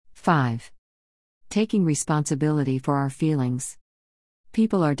5. Taking responsibility for our feelings.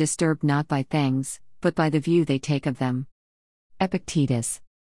 People are disturbed not by things, but by the view they take of them. Epictetus.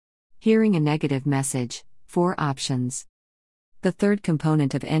 Hearing a negative message, 4 options. The third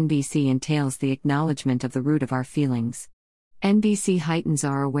component of NBC entails the acknowledgement of the root of our feelings. NBC heightens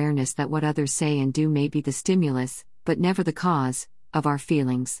our awareness that what others say and do may be the stimulus, but never the cause, of our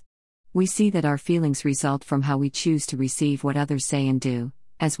feelings. We see that our feelings result from how we choose to receive what others say and do,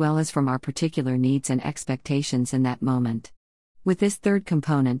 as well as from our particular needs and expectations in that moment. With this third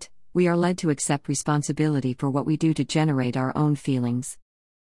component, we are led to accept responsibility for what we do to generate our own feelings.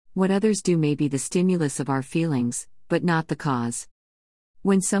 What others do may be the stimulus of our feelings, but not the cause.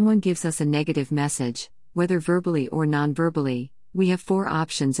 When someone gives us a negative message, whether verbally or non-verbally, we have 4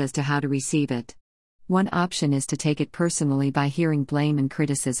 options as to how to receive it. One option is to take it personally by hearing blame and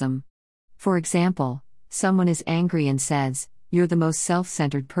criticism. For example, someone is angry and says, "You're the most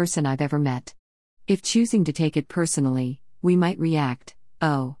self-centered person I've ever met." If choosing to take it personally, we might react,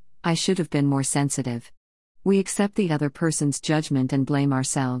 "Oh, I should have been more sensitive." We accept the other person's judgment and blame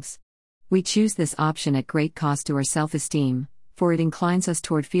ourselves. We choose this option at great cost to our self-esteem, for it inclines us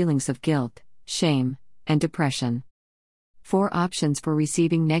toward feelings of guilt, shame, and depression. 4 options for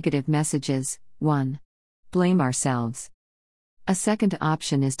receiving negative messages. 1. Blame ourselves. A second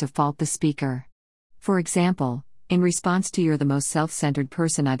option is to fault the speaker. For example, in response to "You're the most self-centered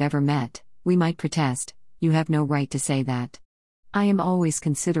person I've ever met," we might protest, "You have no right to say that. I am always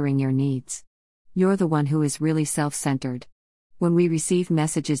considering your needs. You're the one who is really self-centered." When we receive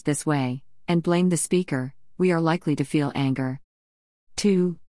messages this way, and blame the speaker, we are likely to feel anger.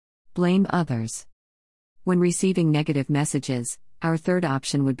 2. Blame others. When receiving negative messages, our third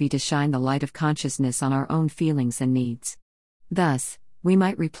option would be to shine the light of consciousness on our own feelings and needs. Thus, we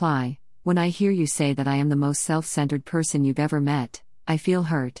might reply, "When I hear you say that I am the most self-centered person you've ever met, I feel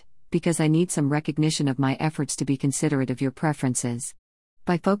hurt, because I need some recognition of my efforts to be considerate of your preferences."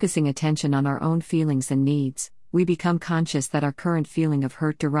 By focusing attention on our own feelings and needs, we become conscious that our current feeling of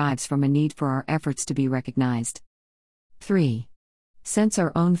hurt derives from a need for our efforts to be recognized. 3. Sense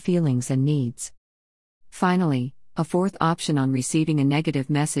our own feelings and needs. Finally, a fourth option on receiving a negative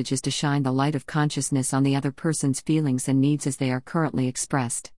message is to shine the light of consciousness on the other person's feelings and needs as they are currently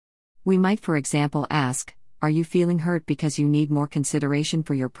expressed. We might, for example, ask, "Are you feeling hurt because you need more consideration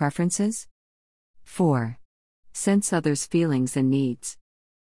for your preferences?" 4. Sense others' feelings and needs.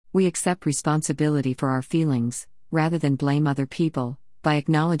 We accept responsibility for our feelings, rather than blame other people, by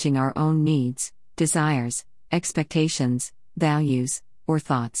acknowledging our own needs, desires, expectations, values, or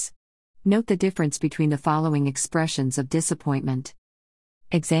thoughts. Note the difference between the following expressions of disappointment.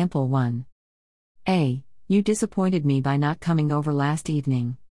 Example 1. A. You disappointed me by not coming over last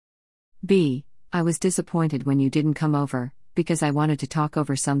evening. B. I was disappointed when you didn't come over, because I wanted to talk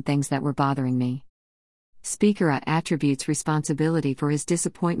over some things that were bothering me. Speaker A attributes responsibility for his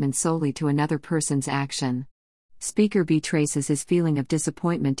disappointment solely to another person's action. Speaker B traces his feeling of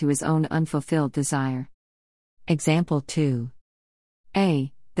disappointment to his own unfulfilled desire. Example 2.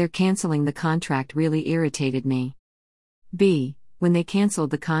 A. Their canceling the contract really irritated me. B. When they canceled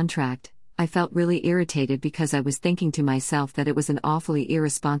the contract, I felt really irritated because I was thinking to myself that it was an awfully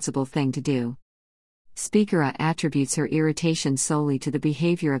irresponsible thing to do. Speaker A attributes her irritation solely to the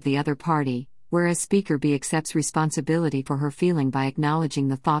behavior of the other party, whereas Speaker B accepts responsibility for her feeling by acknowledging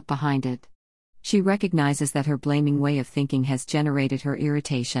the thought behind it. She recognizes that her blaming way of thinking has generated her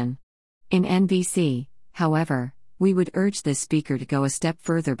irritation. In NBC, however, we would urge this speaker to go a step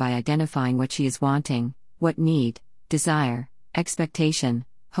further by identifying what she is wanting, what need, desire, expectation,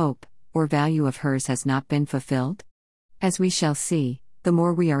 hope, or value of hers has not been fulfilled. As we shall see, the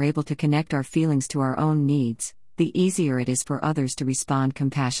more we are able to connect our feelings to our own needs, the easier it is for others to respond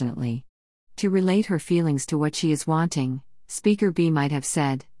compassionately. To relate her feelings to what she is wanting, Speaker B might have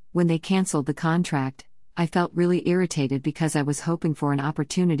said, "When they canceled the contract, I felt really irritated because I was hoping for an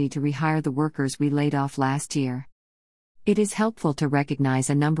opportunity to rehire the workers we laid off last year." It is helpful to recognize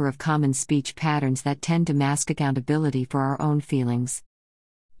a number of common speech patterns that tend to mask accountability for our own feelings.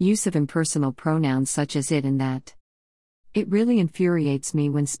 Use of impersonal pronouns such as it and that. It really infuriates me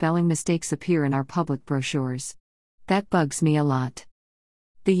when spelling mistakes appear in our public brochures. That bugs me a lot.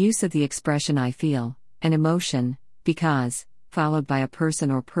 The use of the expression "I feel," an emotion, because, followed by a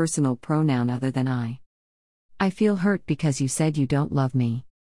person or personal pronoun other than I. I feel hurt because you said you don't love me.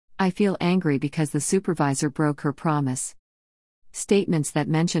 I feel angry because the supervisor broke her promise. Statements that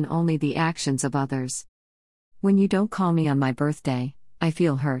mention only the actions of others. When you don't call me on my birthday, I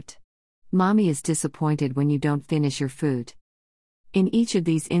feel hurt. Mommy is disappointed when you don't finish your food. In each of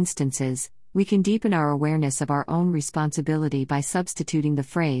these instances, We can deepen our awareness of our own responsibility by substituting the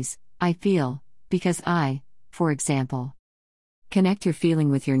phrase, I feel, because I, for example. Connect your feeling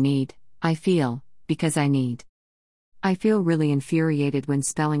with your need, I feel, because I need. I feel really infuriated when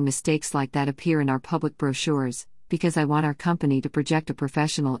spelling mistakes like that appear in our public brochures, because I want our company to project a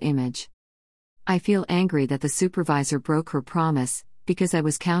professional image. I feel angry that the supervisor broke her promise, because I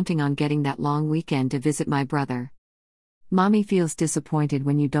was counting on getting that long weekend to visit my brother. Mommy feels disappointed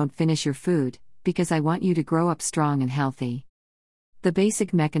when you don't finish your food, because I want you to grow up strong and healthy. The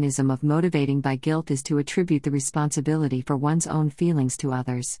basic mechanism of motivating by guilt is to attribute the responsibility for one's own feelings to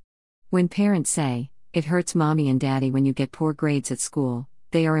others. When parents say, "It hurts mommy and daddy when you get poor grades at school,"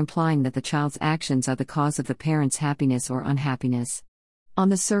 they are implying that the child's actions are the cause of the parent's happiness or unhappiness. On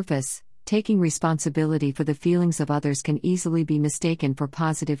the surface, taking responsibility for the feelings of others can easily be mistaken for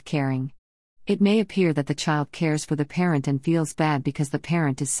positive caring. It may appear that the child cares for the parent and feels bad because the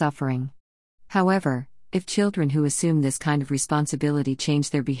parent is suffering. However, if children who assume this kind of responsibility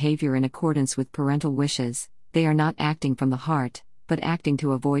change their behavior in accordance with parental wishes, they are not acting from the heart, but acting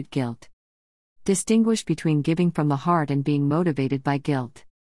to avoid guilt. Distinguish between giving from the heart and being motivated by guilt.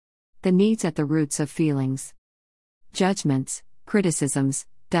 The needs at the roots of feelings. Judgments, criticisms,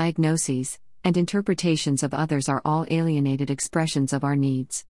 diagnoses, and interpretations of others are all alienated expressions of our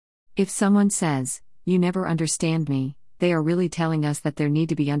needs. If someone says, "You never understand me," they are really telling us that their need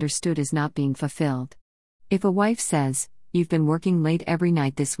to be understood is not being fulfilled. If a wife says, "You've been working late every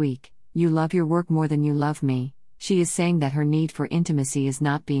night this week, you love your work more than you love me," she is saying that her need for intimacy is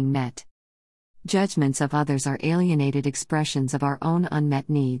not being met. Judgments of others are alienated expressions of our own unmet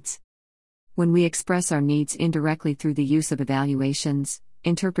needs. When we express our needs indirectly through the use of evaluations,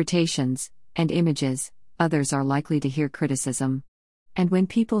 interpretations, and images, others are likely to hear criticism. And when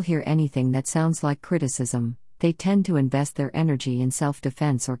people hear anything that sounds like criticism, they tend to invest their energy in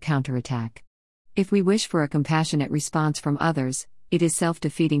self-defense or counterattack. If we wish for a compassionate response from others, it is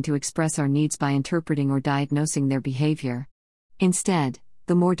self-defeating to express our needs by interpreting or diagnosing their behavior. Instead,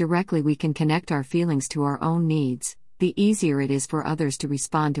 the more directly we can connect our feelings to our own needs, the easier it is for others to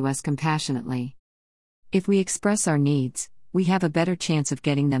respond to us compassionately. If we express our needs, we have a better chance of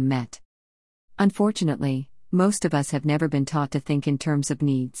getting them met. Unfortunately, most of us have never been taught to think in terms of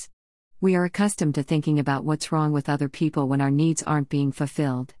needs. We are accustomed to thinking about what's wrong with other people when our needs aren't being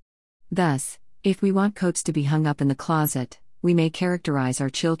fulfilled. Thus, if we want coats to be hung up in the closet, we may characterize our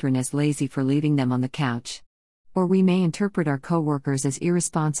children as lazy for leaving them on the couch. Or we may interpret our coworkers as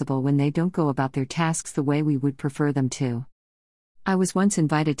irresponsible when they don't go about their tasks the way we would prefer them to. I was once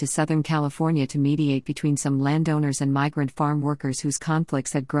invited to Southern California to mediate between some landowners and migrant farm workers whose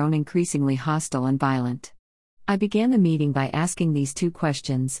conflicts had grown increasingly hostile and violent. I began the meeting by asking these two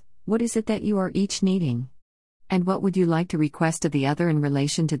questions: what is it that you are each needing? And what would you like to request of the other in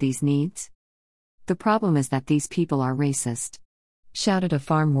relation to these needs? The problem is that these people are racist, shouted a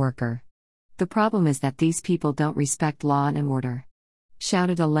farm worker. The problem is that these people don't respect law and order,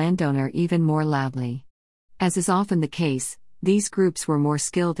 shouted a landowner even more loudly. As is often the case, these groups were more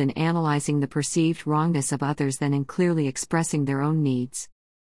skilled in analyzing the perceived wrongness of others than in clearly expressing their own needs.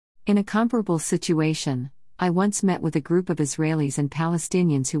 In a comparable situation, I once met with a group of Israelis and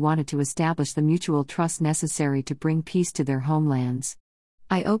Palestinians who wanted to establish the mutual trust necessary to bring peace to their homelands.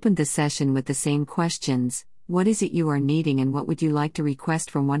 I opened the session with the same questions: what is it you are needing and what would you like to request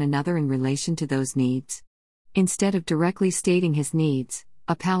from one another in relation to those needs? Instead of directly stating his needs,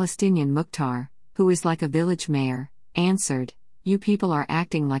 a Palestinian Mukhtar, who is like a village mayor, answered, "You people are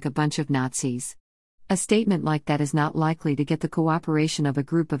acting like a bunch of Nazis." A statement like that is not likely to get the cooperation of a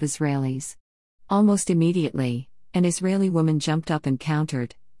group of Israelis. Almost immediately, an Israeli woman jumped up and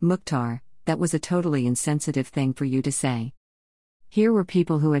countered, "Mukhtar, that was a totally insensitive thing for you to say." Here were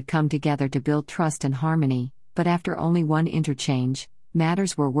people who had come together to build trust and harmony, but after only one interchange,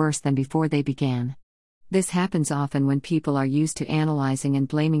 matters were worse than before they began. This happens often when people are used to analyzing and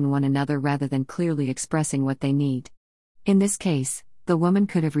blaming one another rather than clearly expressing what they need. In this case, the woman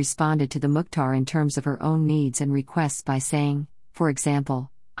could have responded to the Mukhtar in terms of her own needs and requests by saying, for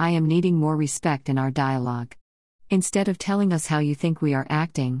example, "I am needing more respect in our dialogue. Instead of telling us how you think we are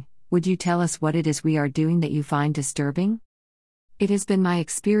acting, would you tell us what it is we are doing that you find disturbing?" It has been my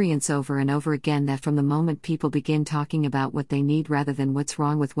experience over and over again that from the moment people begin talking about what they need rather than what's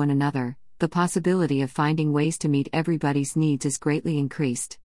wrong with one another, the possibility of finding ways to meet everybody's needs is greatly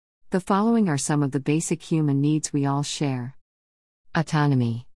increased. The following are some of the basic human needs we all share.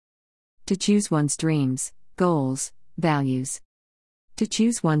 Autonomy. To choose one's dreams, goals, values. To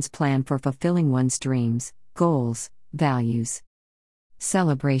choose one's plan for fulfilling one's dreams, goals, values.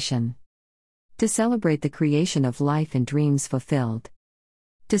 Celebration. To celebrate the creation of life and dreams fulfilled.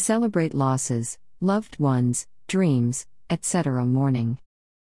 To celebrate losses, loved ones, dreams, etc. Mourning.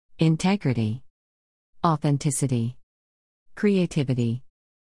 Integrity. Authenticity. Creativity.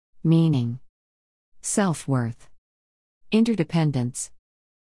 Meaning. Self-worth. Interdependence.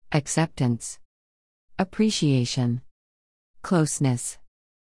 Acceptance. Appreciation. Closeness.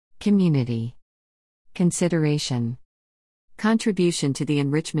 Community. Consideration. Contribution to the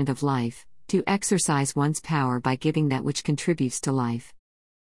enrichment of life, to exercise one's power by giving that which contributes to life.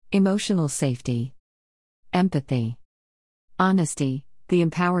 Emotional safety. Empathy. Honesty, the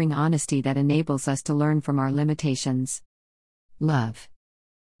empowering honesty that enables us to learn from our limitations. Love.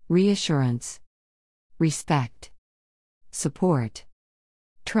 Reassurance. Respect. Support.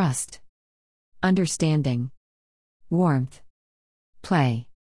 Trust. Understanding. Warmth. Play.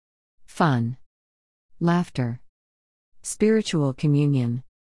 Fun. Laughter. Spiritual communion.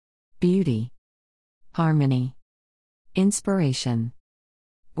 Beauty. Harmony. Inspiration.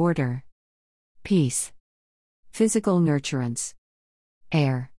 Order. Peace. Physical nurturance.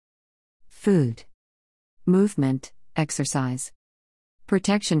 Air. Food. Movement, exercise.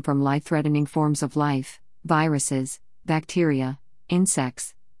 Protection from life-threatening forms of life, viruses, bacteria,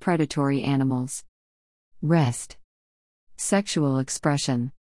 insects, predatory animals. Rest. Sexual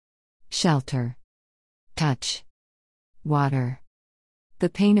expression. Shelter. Touch. Water. The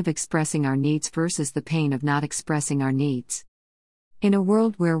pain of expressing our needs versus the pain of not expressing our needs. In a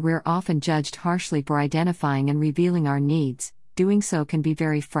world where we're often judged harshly for identifying and revealing our needs, doing so can be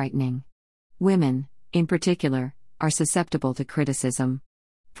very frightening. Women, in particular, are susceptible to criticism.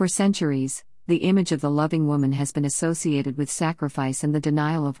 For centuries, the image of the loving woman has been associated with sacrifice and the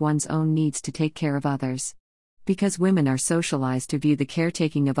denial of one's own needs to take care of others. Because women are socialized to view the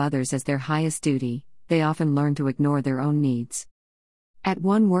caretaking of others as their highest duty, they often learn to ignore their own needs. At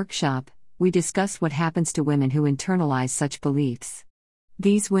one workshop, we discussed what happens to women who internalize such beliefs.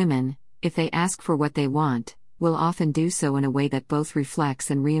 These women, if they ask for what they want, will often do so in a way that both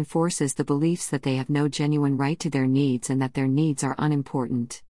reflects and reinforces the beliefs that they have no genuine right to their needs and that their needs are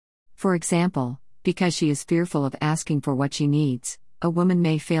unimportant. For example, because she is fearful of asking for what she needs, a woman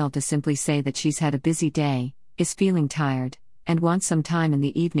may fail to simply say that she's had a busy day, is feeling tired, and wants some time in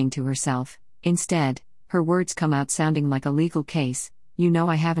the evening to herself. Instead, her words come out sounding like a legal case. You know,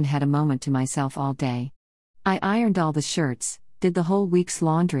 I haven't had a moment to myself all day. I ironed all the shirts, did the whole week's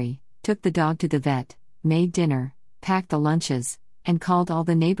laundry, took the dog to the vet, made dinner, packed the lunches, and called all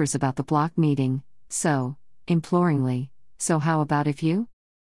the neighbors about the block meeting. So, imploringly, so how about if you?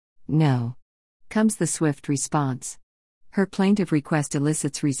 No. Comes the swift response. Her plaintive request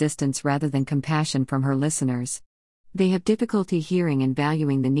elicits resistance rather than compassion from her listeners. They have difficulty hearing and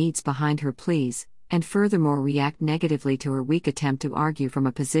valuing the needs behind her pleas, and furthermore react negatively to her weak attempt to argue from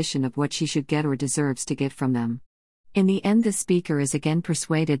a position of what she should get or deserves to get from them. In the end, the speaker is again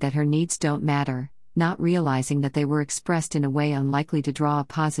persuaded that her needs don't matter, not realizing that they were expressed in a way unlikely to draw a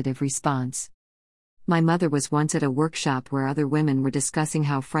positive response. My mother was once at a workshop where other women were discussing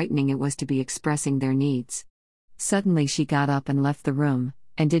how frightening it was to be expressing their needs. Suddenly she got up and left the room,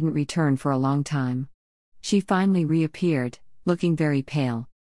 and didn't return for a long time. She finally reappeared, looking very pale.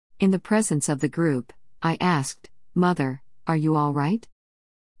 In the presence of the group, I asked, "Mother, are you all right?"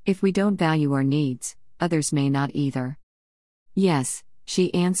 If we don't value our needs, others may not either. "Yes,"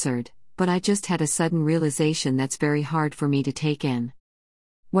 she answered, "but I just had a sudden realization that's very hard for me to take in."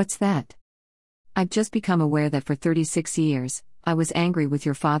 "What's that?" "I've just become aware that for 36 years, I was angry with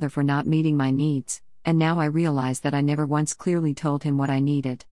your father for not meeting my needs, and now I realize that I never once clearly told him what I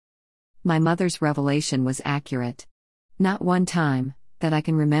needed." My mother's revelation was accurate. Not one time, that I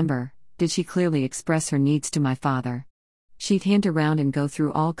can remember, did she clearly express her needs to my father. She'd hint around and go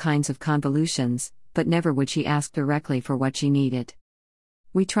through all kinds of convolutions, but never would she ask directly for what she needed.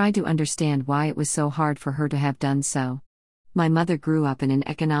 We tried to understand why it was so hard for her to have done so. My mother grew up in an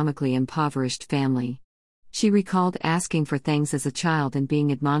economically impoverished family. She recalled asking for things as a child and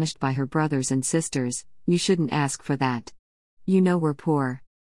being admonished by her brothers and sisters, "You shouldn't ask for that. You know we're poor.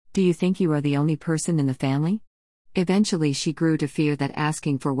 Do you think you are the only person in the family?" Eventually she grew to fear that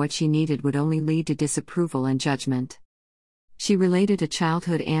asking for what she needed would only lead to disapproval and judgment. She related a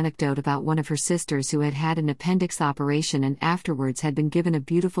childhood anecdote about one of her sisters who had had an appendix operation and afterwards had been given a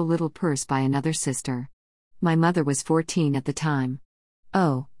beautiful little purse by another sister. My mother was 14 at the time.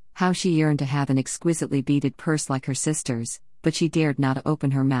 Oh, how she yearned to have an exquisitely beaded purse like her sister's, but she dared not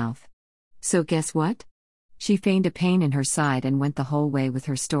open her mouth. So guess what? She feigned a pain in her side and went the whole way with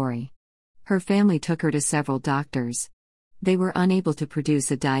her story. Her family took her to several doctors. They were unable to produce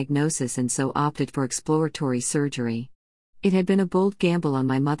a diagnosis and so opted for exploratory surgery. It had been a bold gamble on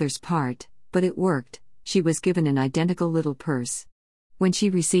my mother's part, but it worked. She was given an identical little purse. When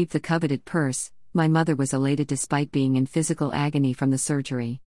she received the coveted purse, my mother was elated despite being in physical agony from the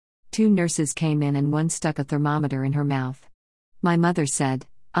surgery. 2 nurses came in and one stuck a thermometer in her mouth. My mother said,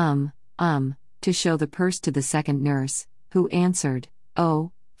 to show the purse to the second nurse, who answered,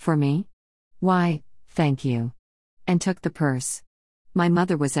 "Oh, for me? Why, thank you," and took the purse. My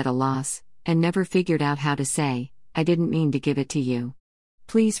mother was at a loss, and never figured out how to say, "I didn't mean to give it to you.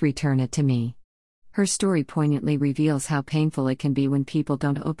 Please return it to me." Her story poignantly reveals how painful it can be when people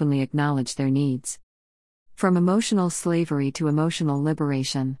don't openly acknowledge their needs. From emotional slavery to emotional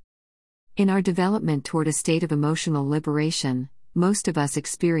liberation. In our development toward a state of emotional liberation, most of us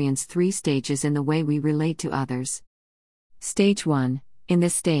experience 3 stages in the way we relate to others. Stage 1. In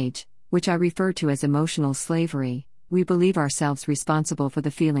this stage, which I refer to as emotional slavery, we believe ourselves responsible for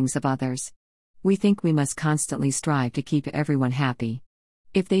the feelings of others. We think we must constantly strive to keep everyone happy.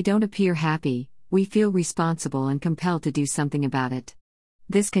 If they don't appear happy, we feel responsible and compelled to do something about it.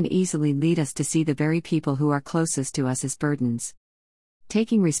 This can easily lead us to see the very people who are closest to us as burdens.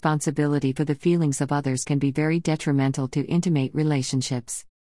 Taking responsibility for the feelings of others can be very detrimental to intimate relationships.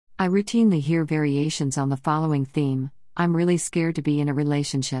 I routinely hear variations on the following theme: "I'm really scared to be in a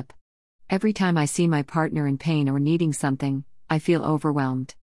relationship. Every time I see my partner in pain or needing something, I feel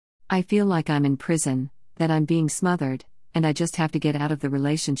overwhelmed. I feel like I'm in prison, that I'm being smothered, and I just have to get out of the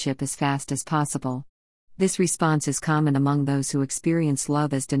relationship as fast as possible." This response is common among those who experience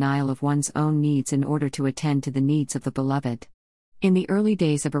love as denial of one's own needs in order to attend to the needs of the beloved. In the early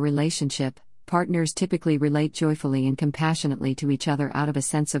days of a relationship, partners typically relate joyfully and compassionately to each other out of a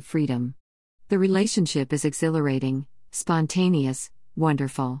sense of freedom. The relationship is exhilarating, spontaneous,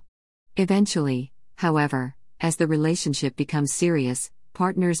 wonderful. Eventually, however, as the relationship becomes serious,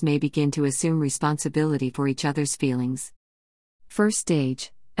 partners may begin to assume responsibility for each other's feelings. First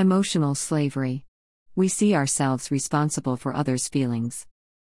stage, emotional slavery. We see ourselves responsible for others' feelings.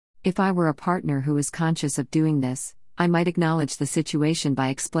 If I were a partner who is conscious of doing this, I might acknowledge the situation by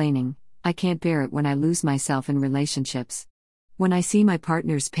explaining, "I can't bear it when I lose myself in relationships. When I see my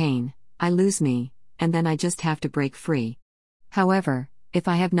partner's pain, I lose me, and then I just have to break free." However, if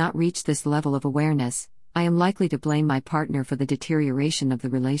I have not reached this level of awareness, I am likely to blame my partner for the deterioration of the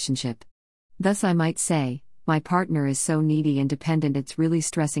relationship. Thus I might say, "My partner is so needy and dependent, it's really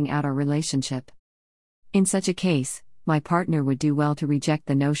stressing out our relationship." In such a case, my partner would do well to reject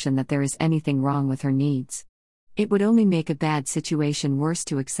the notion that there is anything wrong with her needs. It would only make a bad situation worse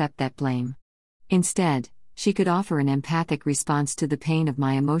to accept that blame. Instead, she could offer an empathic response to the pain of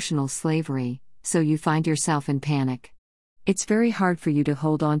my emotional slavery: "So you find yourself in panic. It's very hard for you to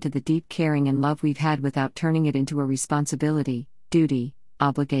hold on to the deep caring and love we've had without turning it into a responsibility, duty,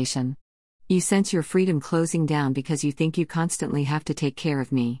 obligation. You sense your freedom closing down because you think you constantly have to take care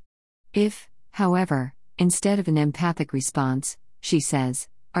of me." If, however, instead of an empathic response, she says,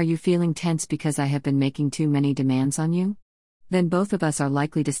 "Are you feeling tense because I have been making too many demands on you?" then both of us are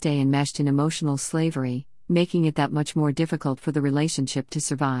likely to stay enmeshed in emotional slavery, making it that much more difficult for the relationship to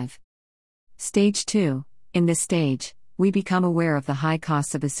survive. Stage 2. In this stage, we become aware of the high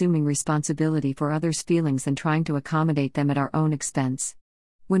costs of assuming responsibility for others' feelings and trying to accommodate them at our own expense.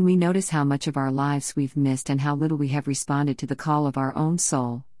 When we notice how much of our lives we've missed and how little we have responded to the call of our own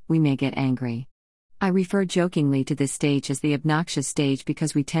soul, we may get angry. I refer jokingly to this stage as the obnoxious stage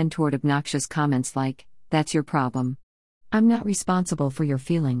because we tend toward obnoxious comments like, "That's your problem. I'm not responsible for your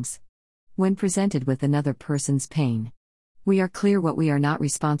feelings." When presented with another person's pain, we are clear what we are not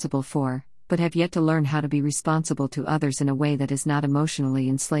responsible for, but have yet to learn how to be responsible to others in a way that is not emotionally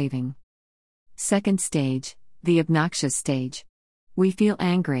enslaving. Second stage, the obnoxious stage. We feel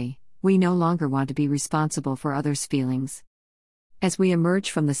angry, we no longer want to be responsible for others' feelings. As we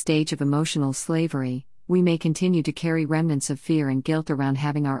emerge from the stage of emotional slavery, we may continue to carry remnants of fear and guilt around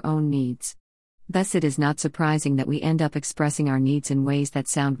having our own needs. Thus, it is not surprising that we end up expressing our needs in ways that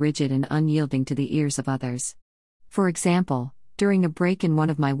sound rigid and unyielding to the ears of others. For example, during a break in one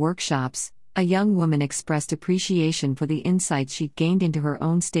of my workshops, a young woman expressed appreciation for the insight she'd gained into her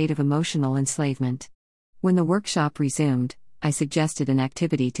own state of emotional enslavement. When the workshop resumed, I suggested an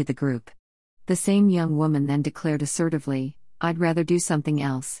activity to the group. The same young woman then declared assertively, "I'd rather do something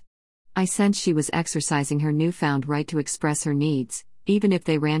else." I sensed she was exercising her newfound right to express her needs, even if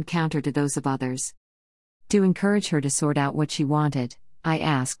they ran counter to those of others. To encourage her to sort out what she wanted, I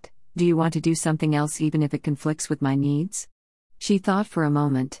asked, "Do you want to do something else even if it conflicts with my needs?" She thought for a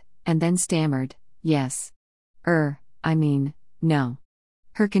moment, and then stammered, "Yes. No."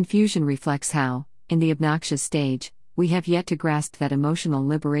 Her confusion reflects how, in the obnoxious stage, we have yet to grasp that emotional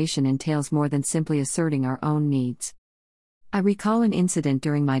liberation entails more than simply asserting our own needs. I recall an incident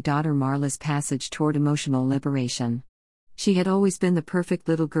during my daughter Marla's passage toward emotional liberation. She had always been the perfect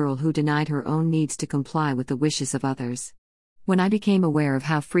little girl who denied her own needs to comply with the wishes of others. When I became aware of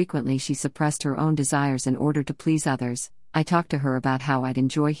how frequently she suppressed her own desires in order to please others, I talked to her about how I'd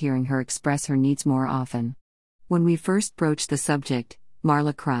enjoy hearing her express her needs more often. When we first broached the subject,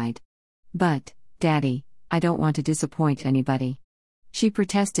 Marla cried. "But, Daddy, I don't want to disappoint anybody." She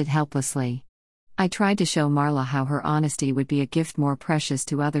protested helplessly. I tried to show Marla how her honesty would be a gift more precious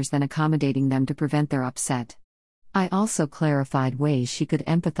to others than accommodating them to prevent their upset. I also clarified ways she could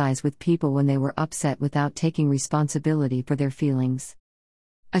empathize with people when they were upset without taking responsibility for their feelings.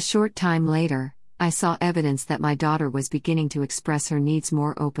 A short time later, I saw evidence that my daughter was beginning to express her needs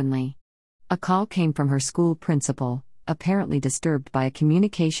more openly. A call came from her school principal, apparently disturbed by a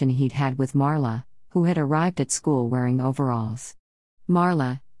communication he'd had with Marla, who had arrived at school wearing overalls.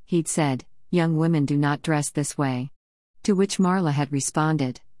 "Marla," he'd said, "young women do not dress this way." To which Marla had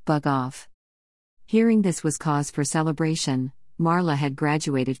responded, "Bug off." Hearing this was cause for celebration. Marla had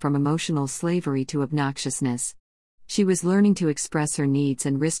graduated from emotional slavery to obnoxiousness. She was learning to express her needs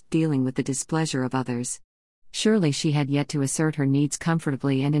and risk dealing with the displeasure of others. Surely she had yet to assert her needs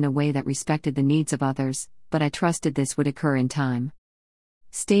comfortably and in a way that respected the needs of others, but I trusted this would occur in time.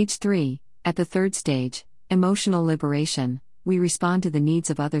 Stage 3. At the third stage, emotional liberation, we respond to the needs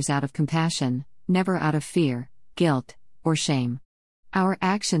of others out of compassion, never out of fear, guilt, or shame. Our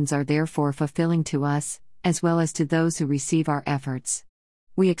actions are therefore fulfilling to us, as well as to those who receive our efforts.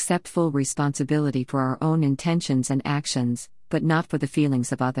 We accept full responsibility for our own intentions and actions, but not for the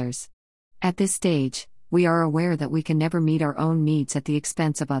feelings of others. At this stage, we are aware that we can never meet our own needs at the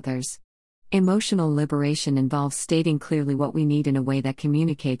expense of others. Emotional liberation involves stating clearly what we need in a way that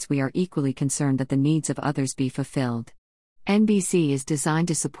communicates we are equally concerned that the needs of others be fulfilled. NBC is designed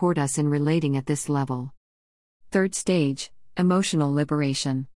to support us in relating at this level. Third stage. Emotional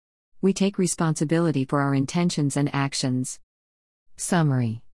liberation. We take responsibility for our intentions and actions.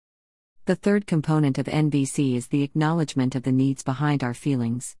 Summary. The third component of NBC is the acknowledgement of the needs behind our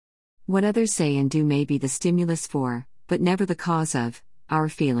feelings. What others say and do may be the stimulus for, but never the cause of, our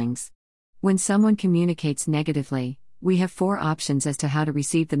feelings. When someone communicates negatively, we have 4 options as to how to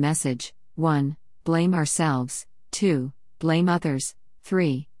receive the message. 1. Blame ourselves. 2. Blame others.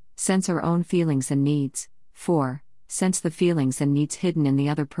 3. Sense our own feelings and needs. 4. Sense the feelings and needs hidden in the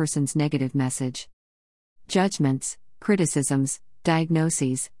other person's negative message. Judgments, criticisms,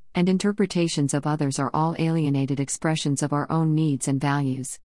 diagnoses, and interpretations of others are all alienated expressions of our own needs and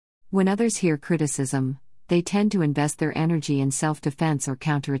values. When others hear criticism, they tend to invest their energy in self-defense or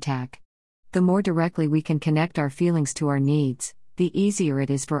counterattack. The more directly we can connect our feelings to our needs, the easier it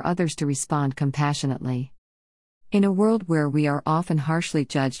is for others to respond compassionately. In a world where we are often harshly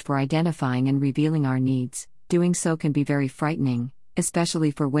judged for identifying and revealing our needs, doing so can be very frightening,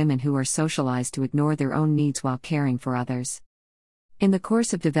 especially for women who are socialized to ignore their own needs while caring for others. In the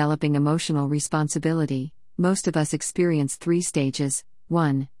course of developing emotional responsibility, most of us experience 3 stages.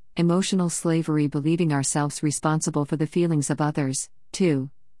 1. Emotional slavery, believing ourselves responsible for the feelings of others. 2.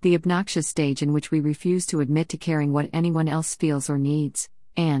 The obnoxious stage in which we refuse to admit to caring what anyone else feels or needs.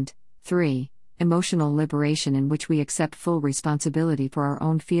 And 3. Emotional liberation, in which we accept full responsibility for our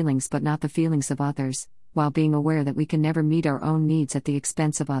own feelings but not the feelings of others, while being aware that we can never meet our own needs at the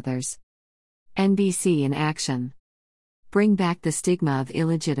expense of others. NBC in action. Bring back the stigma of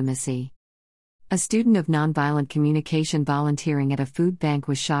illegitimacy. A student of nonviolent communication volunteering at a food bank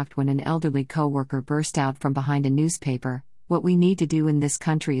was shocked when an elderly coworker burst out from behind a newspaper, "What we need to do in this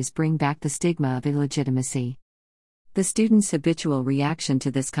country is bring back the stigma of illegitimacy." The student's habitual reaction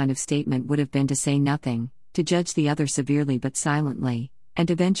to this kind of statement would have been to say nothing, to judge the other severely but silently,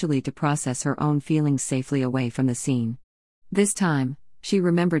 and eventually to process her own feelings safely away from the scene. This time, she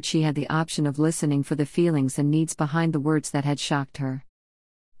remembered she had the option of listening for the feelings and needs behind the words that had shocked her.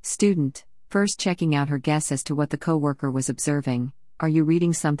 Student, first checking out her guess as to what the coworker was observing. "Are you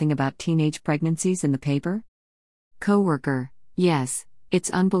reading something about teenage pregnancies in the paper?" Coworker, "Yes, it's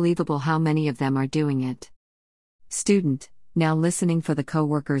unbelievable how many of them are doing it." Student, now listening for the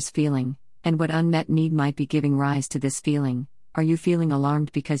coworker's feeling, and what unmet need might be giving rise to this feeling. "Are you feeling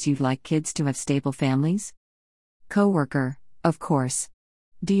alarmed because you'd like kids to have stable families?" Coworker, "Of course.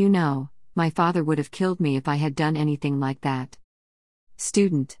 Do you know, my father would have killed me if I had done anything like that."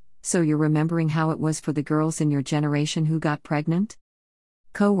 Student, "So you're remembering how it was for the girls in your generation who got pregnant?"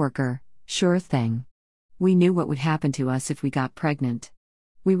 Coworker, "Sure thing. We knew what would happen to us if we got pregnant.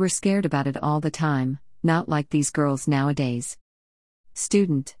 We were scared about it all the time, not like these girls nowadays."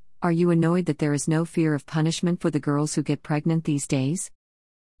 Student, "Are you annoyed that there is no fear of punishment for the girls who get pregnant these days?"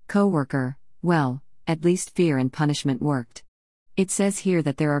 Coworker, "Well, at least fear and punishment worked. It says here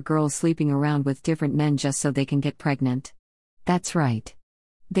that there are girls sleeping around with different men just so they can get pregnant. That's right.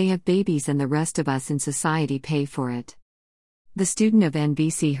 They have babies and the rest of us in society pay for it. The student of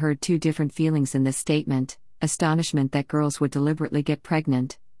NBC heard two different feelings in this statement: astonishment that girls would deliberately get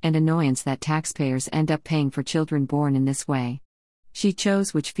pregnant, and annoyance that taxpayers end up paying for children born in this way. She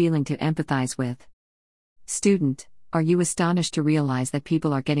chose which feeling to empathize with. Student: are you astonished to realize that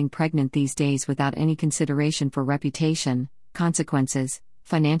people are getting pregnant these days without any consideration for reputation, consequences,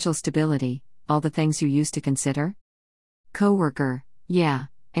 financial stability, all the things you used to consider? Coworker: yeah,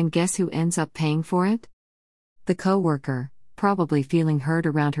 and guess who ends up paying for it? The coworker, probably feeling heard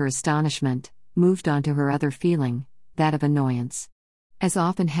around her astonishment, moved on to her other feeling, that of annoyance. As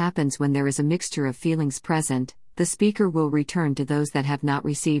often happens when there is a mixture of feelings present, the speaker will return to those that have not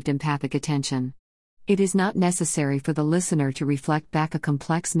received empathic attention. It is not necessary for the listener to reflect back a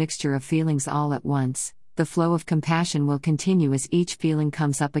complex mixture of feelings all at once. The flow of compassion will continue as each feeling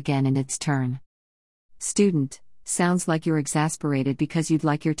comes up again in its turn. Student: sounds like you're exasperated because you'd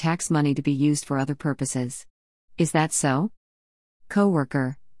like your tax money to be used for other purposes. Is that so?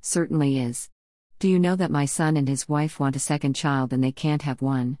 Coworker: certainly is. Do you know that my son and his wife want a second child and they can't have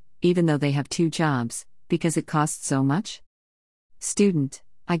one, even though they have 2 jobs, because it costs so much? Student: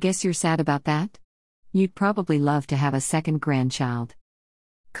 I guess you're sad about that? You'd probably love to have a second grandchild.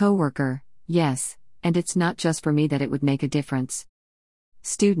 Coworker: yes, and it's not just for me that it would make a difference.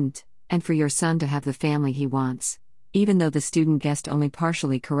 Student: and for your son to have the family he wants. Even though the student guessed only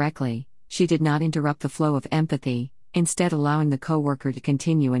partially correctly, she did not interrupt the flow of empathy, instead allowing the coworker to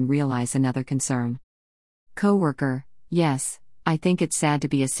continue and realize another concern. Coworker: yes, I think it's sad to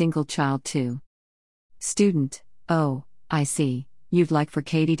be a single child too. Student: oh, I see, you'd like for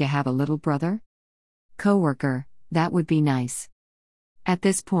Katie to have a little brother? Coworker: that would be nice. At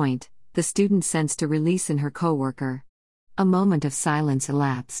this point, the student sensed a release in her coworker. A moment of silence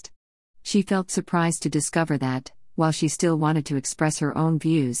elapsed. She felt surprised to discover that, while she still wanted to express her own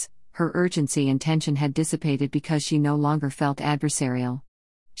views, her urgency and tension had dissipated because she no longer felt adversarial.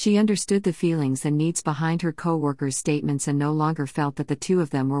 She understood the feelings and needs behind her coworker's statements and no longer felt that the two of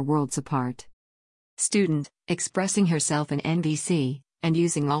them were worlds apart. Student: expressing herself in NVC, and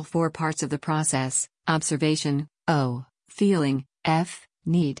using all 4 parts of the process: observation, O, feeling, F,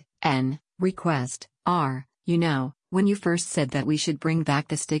 need, N, request, R. You know, when you first said that we should bring back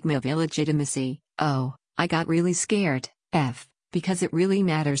the stigma of illegitimacy, O, I got really scared, F, because it really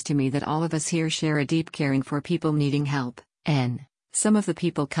matters to me that all of us here share a deep caring for people needing help, N. Some of the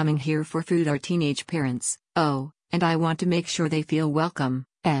people coming here for food are teenage parents, O, and I want to make sure they feel welcome,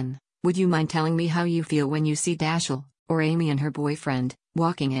 N. Would you mind telling me how you feel when you see Dashiell, or Amy and her boyfriend,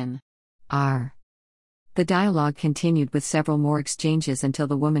 walking in? R. The dialogue continued with several more exchanges until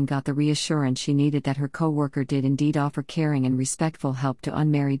the woman got the reassurance she needed that her coworker did indeed offer caring and respectful help to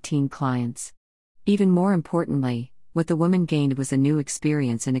unmarried teen clients. Even more importantly, what the woman gained was a new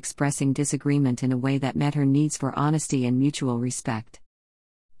experience in expressing disagreement in a way that met her needs for honesty and mutual respect.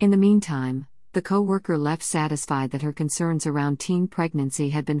 In the meantime, the coworker left satisfied that her concerns around teen pregnancy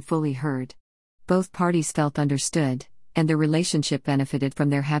had been fully heard. Both parties felt understood, and their relationship benefited from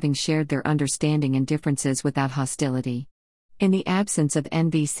their having shared their understanding and differences without hostility. In the absence of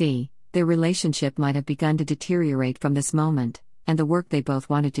NVC, their relationship might have begun to deteriorate from this moment, and the work they both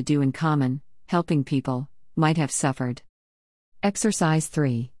wanted to do in common, helping people, might have suffered. Exercise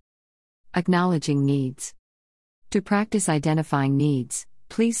 3. Acknowledging needs. To practice identifying needs,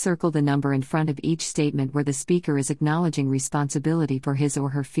 please circle the number in front of each statement where the speaker is acknowledging responsibility for his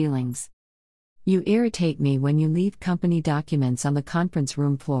or her feelings. You irritate me when you leave company documents on the conference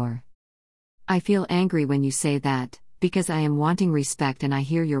room floor. I feel angry when you say that, because I am wanting respect and I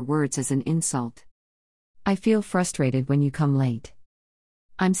hear your words as an insult. I feel frustrated when you come late.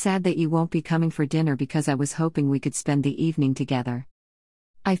 I'm sad that you won't be coming for dinner because I was hoping we could spend the evening together.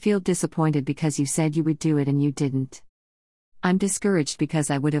 I feel disappointed because you said you would do it and you didn't. I'm discouraged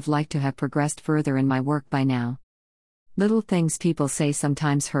because I would have liked to have progressed further in my work by now. Little things people say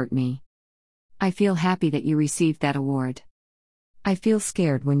sometimes hurt me. I feel happy that you received that award. I feel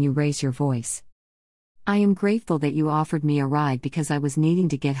scared when you raise your voice. I am grateful that you offered me a ride because I was needing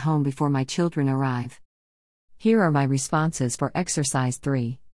to get home before my children arrive. Here are my responses for exercise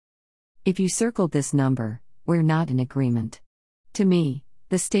 3. If you circled this number, we're not in agreement. To me,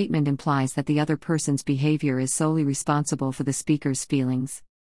 the statement implies that the other person's behavior is solely responsible for the speaker's feelings.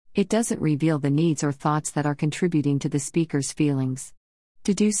 It doesn't reveal the needs or thoughts that are contributing to the speaker's feelings.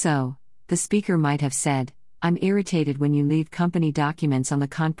 To do so, the speaker might have said, I'm irritated when you leave company documents on the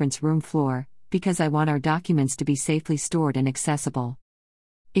conference room floor, because I want our documents to be safely stored and accessible.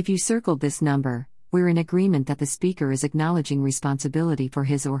 If you circled this number, we're in agreement that the speaker is acknowledging responsibility for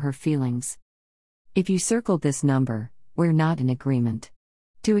his or her feelings. If you circled this number, we're not in agreement.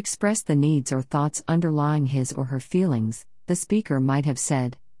 To express the needs or thoughts underlying his or her feelings, the speaker might have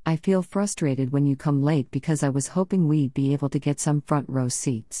said, "I feel frustrated when you come late because I was hoping we'd be able to get some front row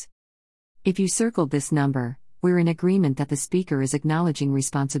seats." If you circled this number, we're in agreement that the speaker is acknowledging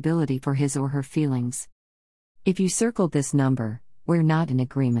responsibility for his or her feelings. If you circled this number, we're not in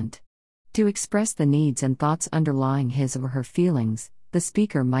agreement. To express the needs and thoughts underlying his or her feelings, the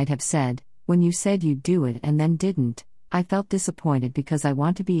speaker might have said, "When you said you'd do it and then didn't, I felt disappointed because I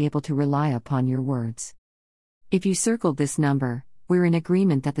want to be able to rely upon your words." If you circled this number, we're in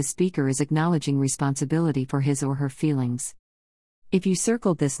agreement that the speaker is acknowledging responsibility for his or her feelings. If you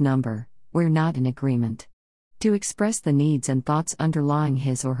circled this number, we're not in agreement. To express the needs and thoughts underlying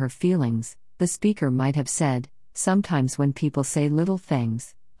his or her feelings, the speaker might have said, "Sometimes when people say little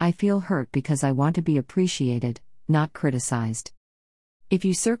things, I feel hurt because I want to be appreciated, not criticized." If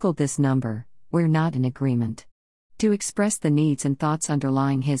you circled this number, we're not in agreement. To express the needs and thoughts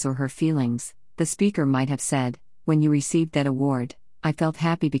underlying his or her feelings, the speaker might have said, "When you received that award, I felt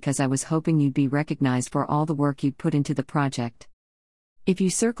happy because I was hoping you'd be recognized for all the work you'd put into the project." If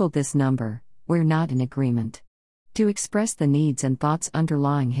you circled this number, we're not in agreement. To express the needs and thoughts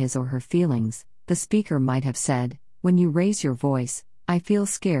underlying his or her feelings, the speaker might have said, "When you raise your voice, I feel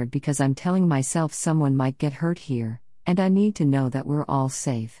scared because I'm telling myself someone might get hurt here, and I need to know that we're all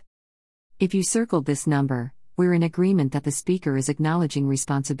safe." If you circled this number, we're in agreement that the speaker is acknowledging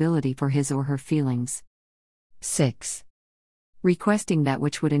responsibility for his or her feelings. 6. Requesting that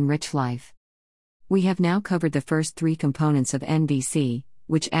which would enrich life. We have now covered the first three components of NVC,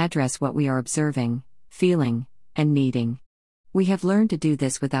 which address what we are observing, feeling, and needing. We have learned to do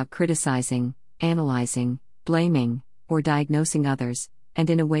this without criticizing, analyzing, blaming, or diagnosing others, and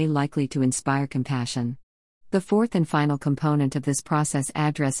in a way likely to inspire compassion. The fourth and final component of this process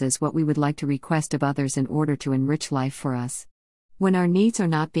addresses what we would like to request of others in order to enrich life for us. When our needs are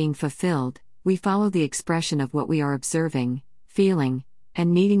not being fulfilled, we follow the expression of what we are observing, feeling,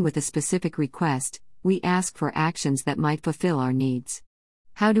 and needing with a specific request. We ask for actions that might fulfill our needs.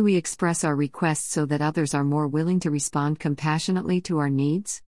 How do we express our requests so that others are more willing to respond compassionately to our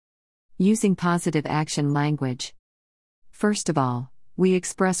needs? Using positive action language. First of all, we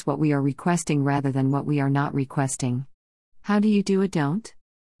express what we are requesting rather than what we are not requesting. How do you do a don't?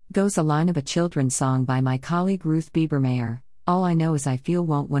 Goes a line of a children's song by my colleague Ruth Biebermeyer, "All I know is I feel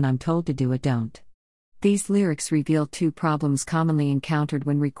won't when I'm told to do a don't." These lyrics reveal two problems commonly encountered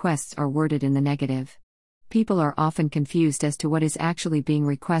when requests are worded in the negative. People are often confused as to what is actually being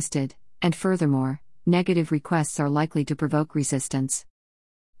requested, and furthermore, negative requests are likely to provoke resistance.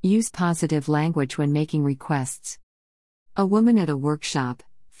 Use positive language when making requests. A woman at a workshop,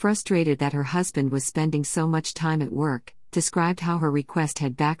 frustrated that her husband was spending so much time at work, described how her request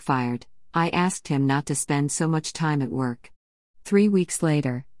had backfired. "I asked him not to spend so much time at work." 3 weeks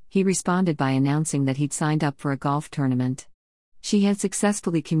later, he responded by announcing that he'd signed up for a golf tournament. She had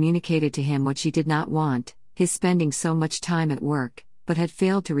successfully communicated to him what she did not want, his spending so much time at work, but had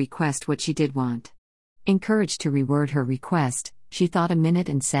failed to request what she did want. Encouraged to reword her request, she thought a minute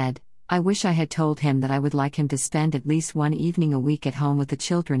and said, "I wish I had told him that I would like him to spend at least one evening a week at home with the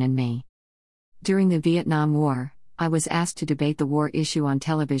children and me." During the Vietnam War, I was asked to debate the war issue on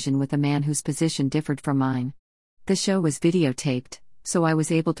television with a man whose position differed from mine. The show was videotaped, so I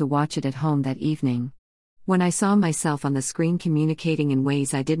was able to watch it at home that evening. When I saw myself on the screen communicating in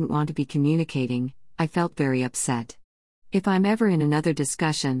ways I didn't want to be communicating, I felt very upset. If I'm ever in another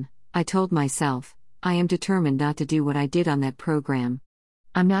discussion, I told myself, I am determined not to do what I did on that program.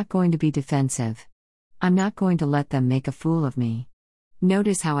 I'm not going to be defensive. I'm not going to let them make a fool of me.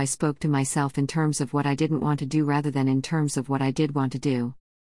 Notice how I spoke to myself in terms of what I didn't want to do rather than in terms of what I did want to do.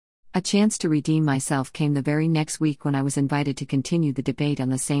 A chance to redeem myself came the very next week when I was invited to continue the debate on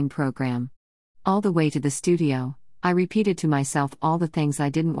the same program. All the way to the studio, I repeated to myself all the things I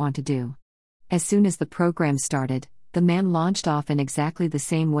didn't want to do. As soon as the program started, the man launched off in exactly the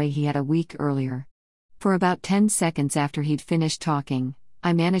same way he had a week earlier. For about 10 seconds after he'd finished talking,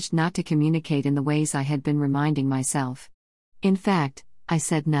 I managed not to communicate in the ways I had been reminding myself. In fact, I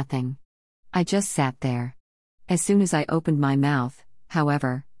said nothing. I just sat there. As soon as I opened my mouth,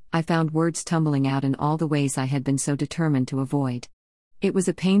 however, I found words tumbling out in all the ways I had been so determined to avoid. It was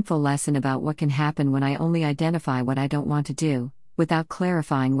a painful lesson about what can happen when I only identify what I don't want to do, without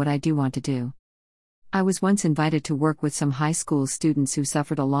clarifying what I do want to do. I was once invited to work with some high school students who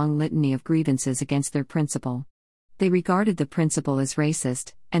suffered a long litany of grievances against their principal. They regarded the principal as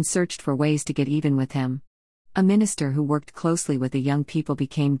racist, and searched for ways to get even with him. A minister who worked closely with the young people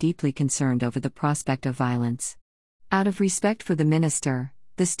became deeply concerned over the prospect of violence. Out of respect for the minister,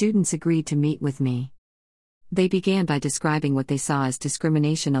 the students agreed to meet with me. They began by describing what they saw as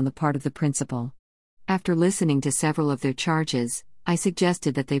discrimination on the part of the principal. After listening to several of their charges, I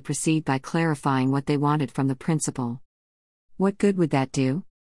suggested that they proceed by clarifying what they wanted from the principal. "What good would that do?"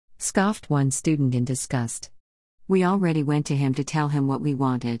 scoffed one student in disgust. "We already went to him to tell him what we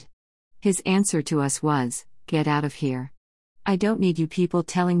wanted. His answer to us was, 'Get out of here. I don't need you people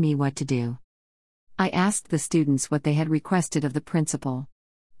telling me what to do.'" I asked the students what they had requested of the principal.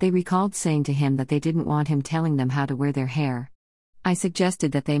 They recalled saying to him that they didn't want him telling them how to wear their hair. I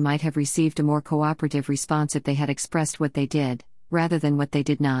suggested that they might have received a more cooperative response if they had expressed what they did, rather than what they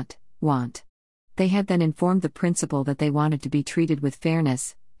did not want. They had then informed the principal that they wanted to be treated with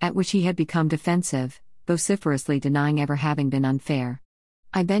fairness, at which he had become defensive, vociferously denying ever having been unfair.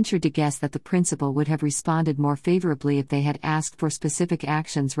 I ventured to guess that the principal would have responded more favorably if they had asked for specific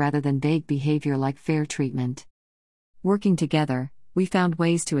actions rather than vague behavior like fair treatment. Working together, we found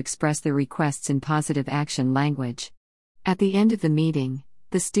ways to express their requests in positive action language. At the end of the meeting,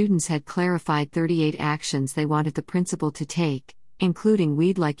 the students had clarified 38 actions they wanted the principal to take, including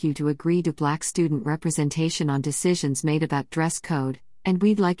 "We'd like you to agree to Black student representation on decisions made about dress code," and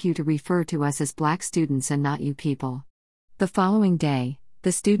 "We'd like you to refer to us as Black students and not you people." The following day,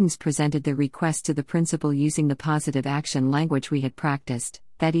 the students presented their request to the principal using the positive action language we had practiced.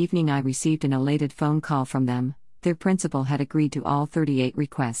 That evening I received an elated phone call from them. Their principal had agreed to all 38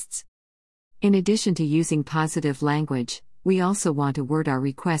 requests. In addition to using positive language, we also want to word our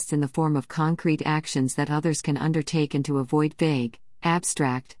requests in the form of concrete actions that others can undertake and to avoid vague,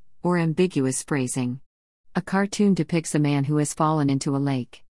 abstract, or ambiguous phrasing. A cartoon depicts a man who has fallen into a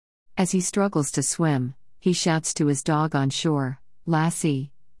lake. As he struggles to swim, he shouts to his dog on shore,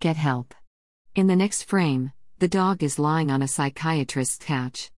 "Lassie, get help." In the next frame, the dog is lying on a psychiatrist's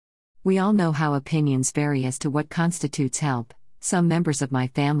couch. We all know how opinions vary as to what constitutes help. Some members of my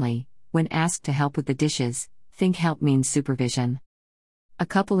family, when asked to help with the dishes, think help means supervision. A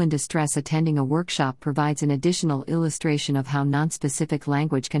couple in distress attending a workshop provides an additional illustration of how nonspecific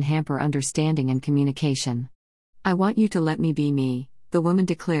language can hamper understanding and communication. "I want you to let me be me," the woman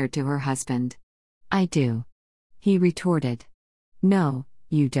declared to her husband. "I do," he retorted. "No,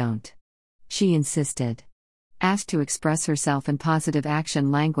 you don't," she insisted. Asked to express herself in positive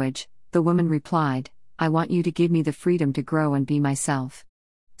action language, the woman replied, "I want you to give me the freedom to grow and be myself."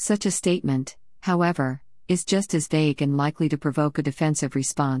 Such a statement, however, is just as vague and likely to provoke a defensive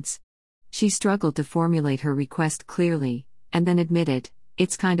response. She struggled to formulate her request clearly, and then admitted,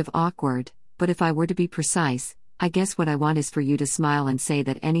 "It's kind of awkward, but if I were to be precise, I guess what I want is for you to smile and say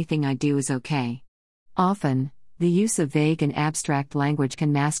that anything I do is okay." Often, the use of vague and abstract language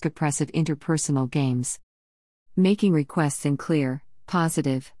can mask oppressive interpersonal games. Making requests in clear,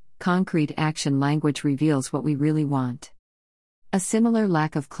 positive, concrete action language reveals what we really want. A similar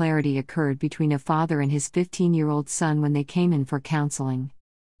lack of clarity occurred between a father and his 15-year-old son when they came in for counseling.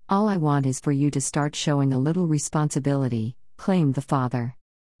 "All I want is for you to start showing a little responsibility," claimed the father.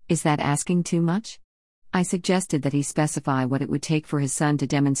 "Is that asking too much?" I suggested that he specify what it would take for his son to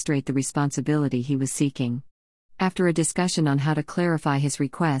demonstrate the responsibility he was seeking. After a discussion on how to clarify his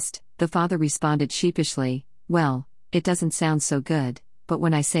request, the father responded sheepishly, "Well, it doesn't sound so good, but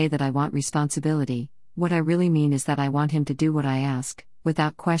when I say that I want responsibility, what I really mean is that I want him to do what I ask,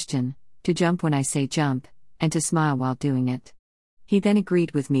 without question, to jump when I say jump, and to smile while doing it." He then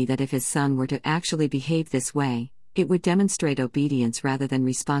agreed with me that if his son were to actually behave this way, it would demonstrate obedience rather than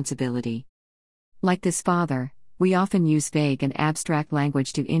responsibility. Like this father, we often use vague and abstract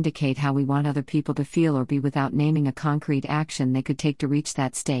language to indicate how we want other people to feel or be without naming a concrete action they could take to reach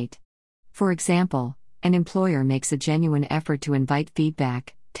that state. For example, an employer makes a genuine effort to invite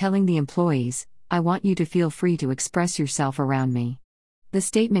feedback, telling the employees, "I want you to feel free to express yourself around me." The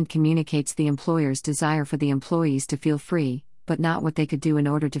statement communicates the employer's desire for the employees to feel free, but not what they could do in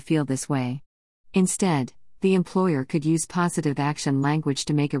order to feel this way. Instead, the employer could use positive action language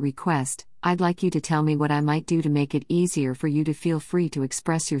to make a request, "I'd like you to tell me what I might do to make it easier for you to feel free to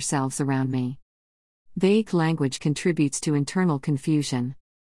express yourselves around me." Vague language contributes to internal confusion.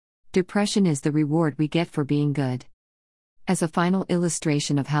 Depression is the reward we get for being good. As a final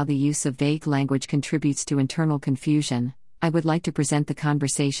illustration of how the use of vague language contributes to internal confusion, I would like to present the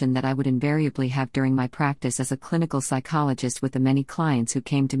conversation that I would invariably have during my practice as a clinical psychologist with the many clients who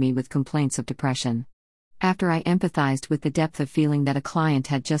came to me with complaints of depression. After I empathized with the depth of feeling that a client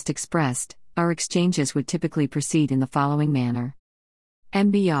had just expressed, our exchanges would typically proceed in the following manner.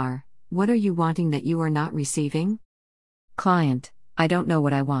 MBR, what are you wanting that you are not receiving? Client, I don't know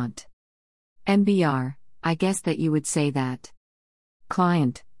what I want. MBR, I guess that you would say that.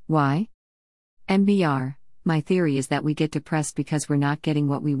 Client, why? MBR, my theory is that we get depressed because we're not getting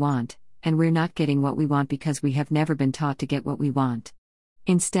what we want, and we're not getting what we want because we have never been taught to get what we want.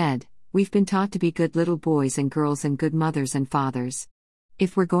 Instead, we've been taught to be good little boys and girls and good mothers and fathers.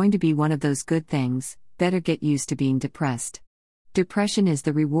 If we're going to be one of those good things, better get used to being depressed. Depression is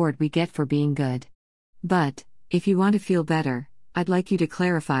the reward we get for being good. But, if you want to feel better, I'd like you to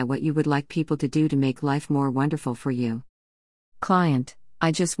clarify what you would like people to do to make life more wonderful for you. Client: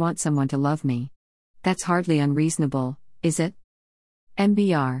 I just want someone to love me. That's hardly unreasonable, is it?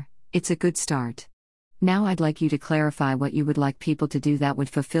 MBR: it's a good start. Now I'd like you to clarify what you would like people to do that would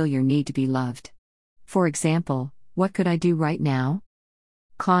fulfill your need to be loved. For example, what could I do right now?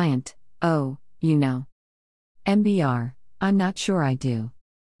 Client: oh, you know. MBR: I'm not sure I do.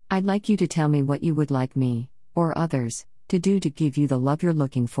 I'd like you to tell me what you would like me, or others, to do to give you the love you're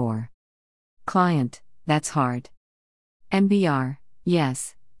looking for. Client: that's hard. MBR: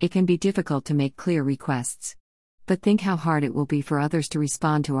 yes, it can be difficult to make clear requests. But think how hard it will be for others to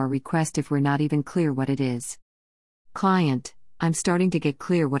respond to our request if we're not even clear what it is. Client: I'm starting to get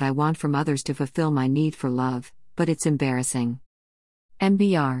clear what I want from others to fulfill my need for love, but it's embarrassing.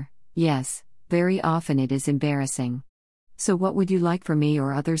 MBR: yes, very often it is embarrassing. So what would you like for me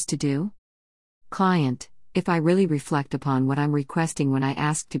or others to do? Client: if I really reflect upon what I'm requesting when I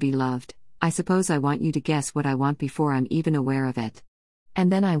ask to be loved, I suppose I want you to guess what I want before I'm even aware of it.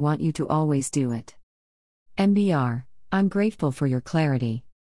 And then I want you to always do it. MBR: I'm grateful for your clarity.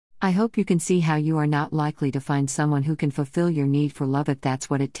 I hope you can see how you are not likely to find someone who can fulfill your need for love if that's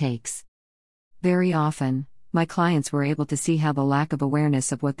what it takes. Very often, my clients were able to see how the lack of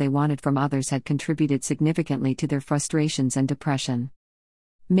awareness of what they wanted from others had contributed significantly to their frustrations and depression.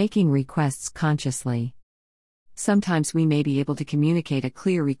 Making requests consciously. Sometimes we may be able to communicate a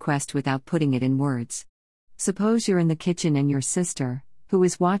clear request without putting it in words. Suppose you're in the kitchen and your sister, who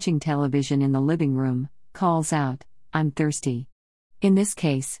is watching television in the living room, calls out, "I'm thirsty." In this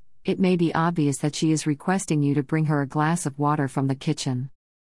case, it may be obvious that she is requesting you to bring her a glass of water from the kitchen.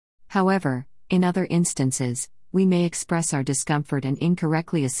 However, in other instances, we may express our discomfort and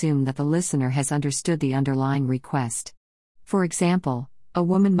incorrectly assume that the listener has understood the underlying request. For example, a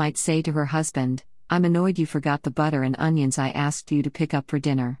woman might say to her husband, "I'm annoyed you forgot the butter and onions I asked you to pick up for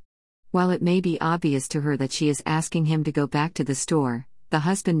dinner." While it may be obvious to her that she is asking him to go back to the store, the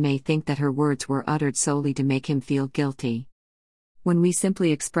husband may think that her words were uttered solely to make him feel guilty. When we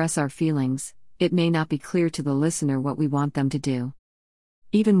simply express our feelings, it may not be clear to the listener what we want them to do.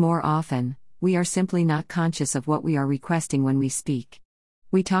 Even more often, we are simply not conscious of what we are requesting when we speak.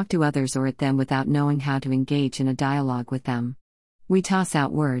 We talk to others or at them without knowing how to engage in a dialogue with them. We toss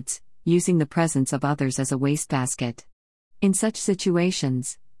out words, using the presence of others as a wastebasket. In such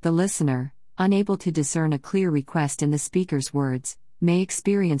situations, the listener, unable to discern a clear request in the speaker's words, may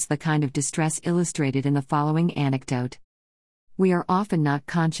experience the kind of distress illustrated in the following anecdote. We are often not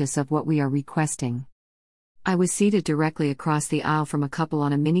conscious of what we are requesting. I was seated directly across the aisle from a couple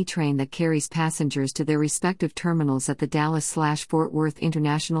on a mini train that carries passengers to their respective terminals at the Dallas/Fort Worth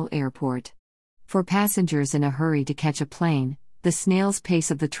International Airport. For passengers in a hurry to catch a plane, the snail's pace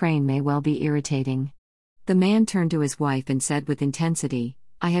of the train may well be irritating. The man turned to his wife and said with intensity,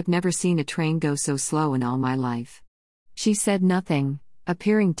 "I have never seen a train go so slow in all my life." She said nothing,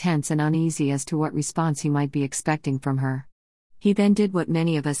 appearing tense and uneasy as to what response he might be expecting from her. He then did what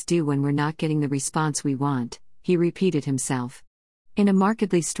many of us do when we're not getting the response we want. He repeated himself. In a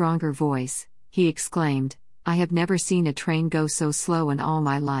markedly stronger voice, he exclaimed, "I have never seen a train go so slow in all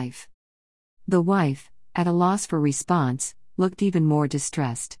my life." The wife, at a loss for response, looked even more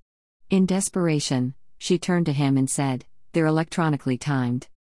distressed. In desperation, she turned to him and said, "They're electronically timed."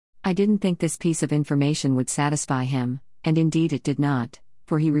 I didn't think this piece of information would satisfy him, and indeed it did not,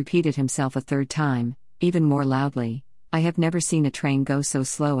 for he repeated himself a third time, even more loudly, "I have never seen a train go so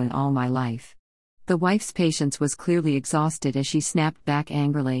slow in all my life." The wife's patience was clearly exhausted as she snapped back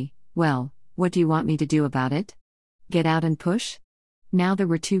angrily, "Well, what do you want me to do about it? Get out and push?" Now there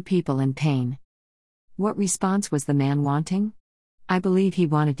were two people in pain. What response was the man wanting? I believe he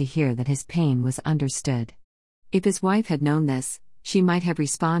wanted to hear that his pain was understood. If his wife had known this, she might have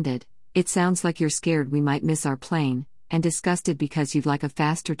responded, "It sounds like you're scared we might miss our plane, and disgusted because you'd like a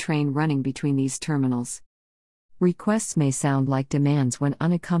faster train running between these terminals." Requests may sound like demands when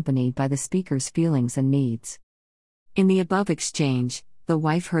unaccompanied by the speaker's feelings and needs. In the above exchange, the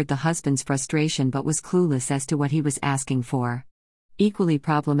wife heard the husband's frustration but was clueless as to what he was asking for. Equally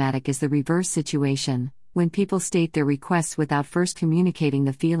problematic is the reverse situation, when people state their requests without first communicating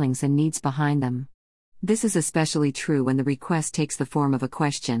the feelings and needs behind them. This is especially true when the request takes the form of a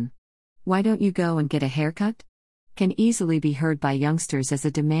question. "Why don't you go and get a haircut?" Can easily be heard by youngsters as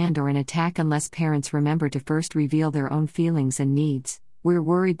a demand or an attack unless parents remember to first reveal their own feelings and needs, we're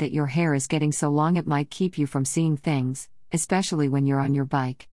worried that your hair is getting so long it might keep you from seeing things, especially when you're on your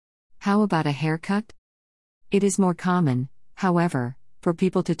bike. How about a haircut? It is more common, however, for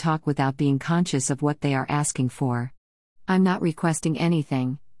people to talk without being conscious of what they are asking for. I'm not requesting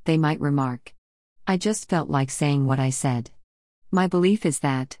anything, they might remark. I just felt like saying what I said. My belief is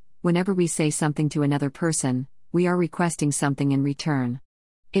that, whenever we say something to another person, we are requesting something in return.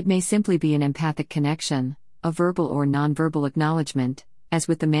 It may simply be an empathic connection, a verbal or nonverbal acknowledgement, as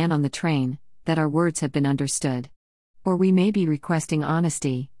with the man on the train, that our words have been understood. Or we may be requesting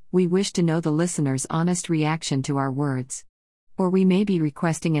honesty, we wish to know the listener's honest reaction to our words. Or we may be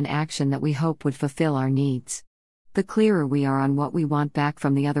requesting an action that we hope would fulfill our needs. The clearer we are on what we want back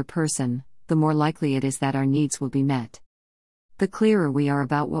from the other person, the more likely it is that our needs will be met. The clearer we are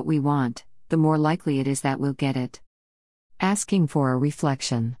about what we want, the more likely it is that we'll get it. Asking for a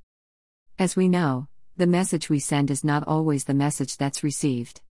reflection. As we know, the message we send is not always the message that's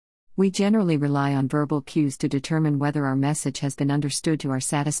received. We generally rely on verbal cues to determine whether our message has been understood to our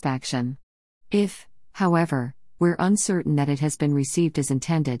satisfaction. If, however, we're uncertain that it has been received as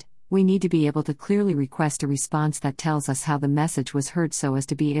intended, we need to be able to clearly request a response that tells us how the message was heard so as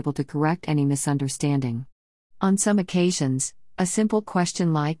to be able to correct any misunderstanding. On some occasions, a simple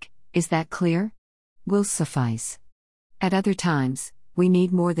question like, "Is that clear?" will suffice. At other times, we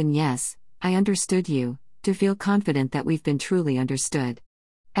need more than "Yes, I understood you," to feel confident that we've been truly understood.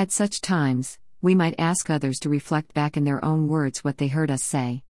 At such times, we might ask others to reflect back in their own words what they heard us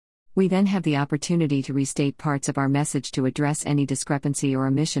say. We then have the opportunity to restate parts of our message to address any discrepancy or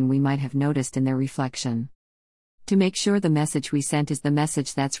omission we might have noticed in their reflection. To make sure the message we sent is the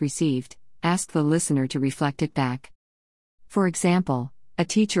message that's received, ask the listener to reflect it back. For example, a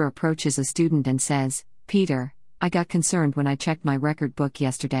teacher approaches a student and says, "Peter, I got concerned when I checked my record book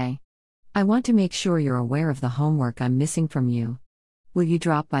yesterday. I want to make sure you're aware of the homework I'm missing from you. Will you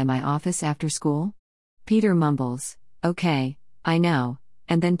drop by my office after school?" Peter mumbles, "Okay, I know,"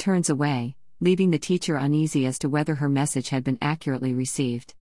 and then turns away, leaving the teacher uneasy as to whether her message had been accurately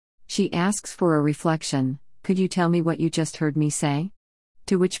received. She asks for a reflection, "Could you tell me what you just heard me say?"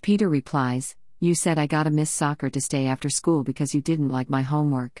 To which Peter replies, "You said I gotta miss soccer to stay after school because you didn't like my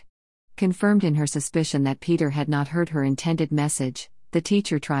homework." Confirmed in her suspicion that Peter had not heard her intended message, the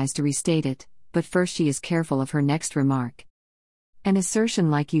teacher tries to restate it, but first she is careful of her next remark. An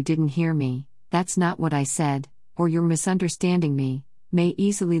assertion like "You didn't hear me, that's not what I said," or "You're misunderstanding me," may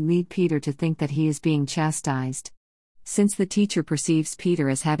easily lead Peter to think that he is being chastised. Since the teacher perceives Peter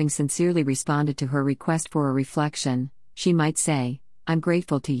as having sincerely responded to her request for a reflection, she might say, "I'm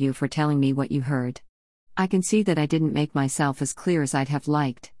grateful to you for telling me what you heard. I can see that I didn't make myself as clear as I'd have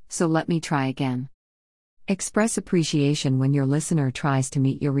liked, so let me try again." Express appreciation when your listener tries to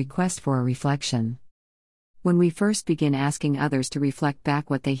meet your request for a reflection. When we first begin asking others to reflect back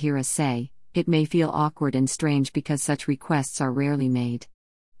what they hear us say, it may feel awkward and strange because such requests are rarely made.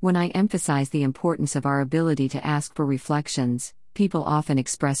 When I emphasize the importance of our ability to ask for reflections, people often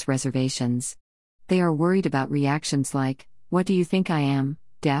express reservations. They are worried about reactions like, "What do you think I am,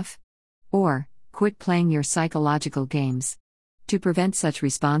 deaf?" or, "Quit playing your psychological games." To prevent such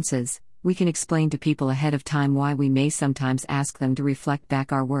responses, we can explain to people ahead of time why we may sometimes ask them to reflect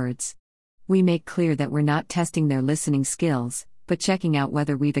back our words. We make clear that we're not testing their listening skills, but checking out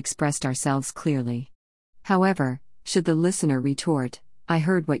whether we've expressed ourselves clearly. However, should the listener retort, "I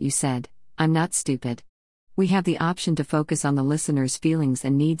heard what you said, I'm not stupid," we have the option to focus on the listener's feelings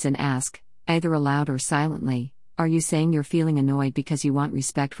and needs and ask, either aloud or silently, "Are you saying you're feeling annoyed because you want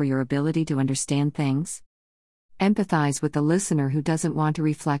respect for your ability to understand things?" Empathize with the listener who doesn't want to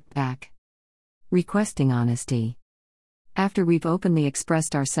reflect back. Requesting honesty. After we've openly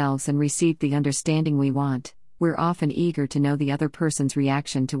expressed ourselves and received the understanding we want, we're often eager to know the other person's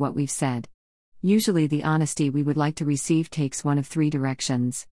reaction to what we've said. Usually the honesty we would like to receive takes one of three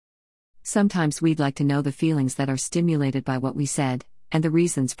directions. Sometimes we'd like to know the feelings that are stimulated by what we said, and the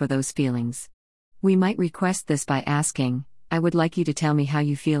reasons for those feelings. We might request this by asking, "I would like you to tell me how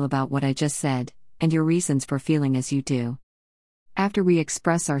you feel about what I just said, and your reasons for feeling as you do." After we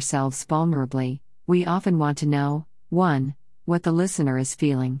express ourselves vulnerably, we often want to know, 1. What the listener is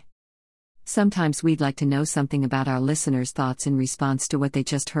feeling. Sometimes we'd like to know something about our listener's thoughts in response to what they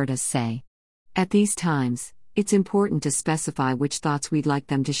just heard us say. At these times, it's important to specify which thoughts we'd like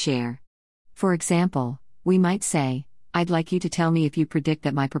them to share. For example, we might say, "I'd like you to tell me if you predict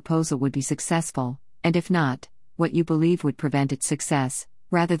that my proposal would be successful, and if not, what you believe would prevent its success,"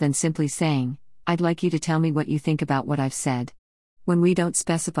 rather than simply saying, "I'd like you to tell me what you think about what I've said." When we don't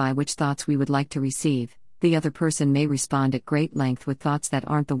specify which thoughts we would like to receive, the other person may respond at great length with thoughts that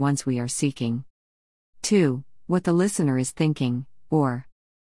aren't the ones we are seeking. 2. What the listener is thinking. Or,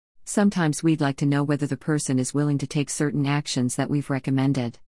 sometimes we'd like to know whether the person is willing to take certain actions that we've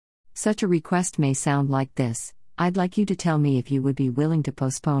recommended. Such a request may sound like this: I'd like you to tell me if you would be willing to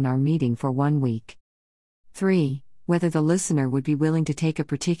postpone our meeting for 1 week. 3. Whether the listener would be willing to take a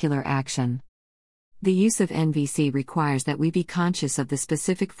particular action. The use of NVC requires that we be conscious of the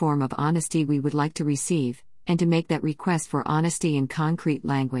specific form of honesty we would like to receive, and to make that request for honesty in concrete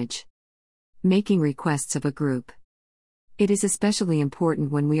language. Making requests of a group. It is especially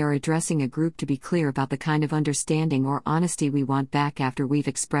important when we are addressing a group to be clear about the kind of understanding or honesty we want back after we've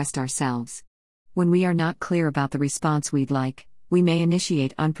expressed ourselves. When we are not clear about the response we'd like, we may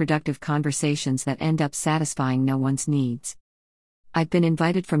initiate unproductive conversations that end up satisfying no one's needs. I've been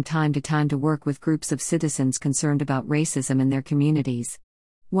invited from time to time to work with groups of citizens concerned about racism in their communities.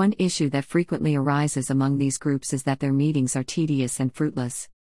 One issue that frequently arises among these groups is that their meetings are tedious and fruitless.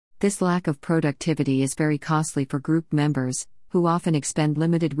 This lack of productivity is very costly for group members, who often expend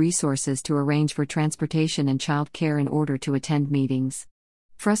limited resources to arrange for transportation and child care in order to attend meetings.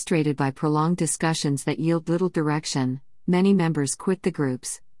 Frustrated by prolonged discussions that yield little direction, many members quit the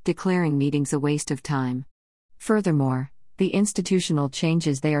groups, declaring meetings a waste of time. Furthermore, the institutional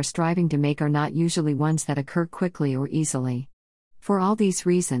changes they are striving to make are not usually ones that occur quickly or easily. For all these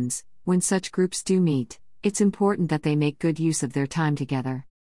reasons, when such groups do meet, it's important that they make good use of their time together.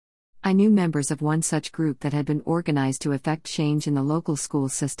 I knew members of one such group that had been organized to effect change in the local school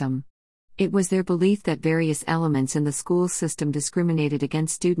system. It was their belief that various elements in the school system discriminated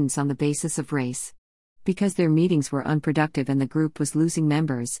against students on the basis of race. Because their meetings were unproductive and the group was losing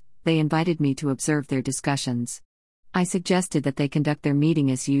members, they invited me to observe their discussions. I suggested that they conduct their meeting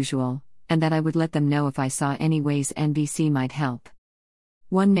as usual, and that I would let them know if I saw any ways NVC might help.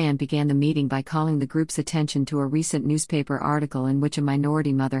 One man began the meeting by calling the group's attention to a recent newspaper article in which a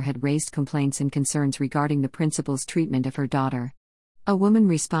minority mother had raised complaints and concerns regarding the principal's treatment of her daughter. A woman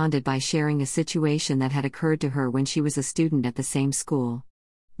responded by sharing a situation that had occurred to her when she was a student at the same school.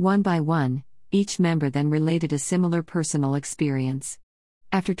 One by one, each member then related a similar personal experience.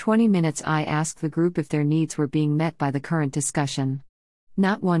 After 20 minutes, I asked the group if their needs were being met by the current discussion.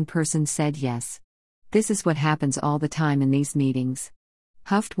 Not one person said yes. This is what happens all the time in these meetings.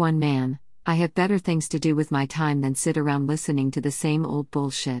 Huffed one man, I have better things to do with my time than sit around listening to the same old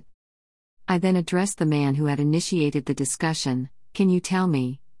bullshit. I then addressed the man who had initiated the discussion. Can you tell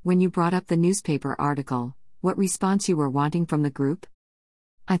me, when you brought up the newspaper article, what response you were wanting from the group?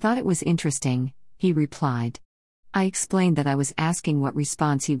 I thought it was interesting, he replied. I explained that I was asking what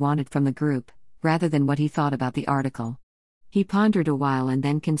response he wanted from the group, rather than what he thought about the article. He pondered a while and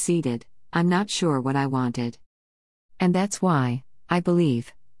then conceded, I'm not sure what I wanted. And that's why, I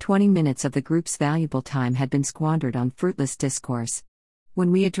believe, 20 minutes of the group's valuable time had been squandered on fruitless discourse.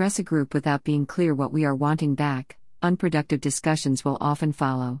 When we address a group without being clear what we are wanting back, unproductive discussions will often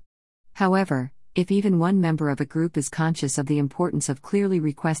follow. However, if even one member of a group is conscious of the importance of clearly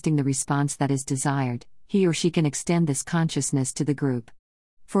requesting the response that is desired, he or she can extend this consciousness to the group.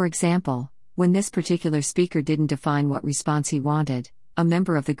 For example, when this particular speaker didn't define what response he wanted, a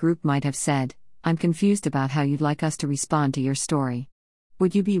member of the group might have said, I'm confused about how you'd like us to respond to your story.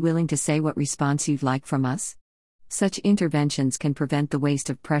 Would you be willing to say what response you'd like from us? Such interventions can prevent the waste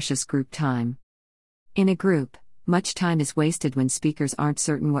of precious group time. In a group, much time is wasted when speakers aren't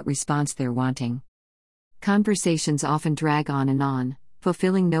certain what response they're wanting. Conversations often drag on,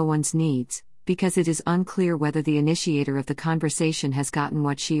 fulfilling no one's needs, because it is unclear whether the initiator of the conversation has gotten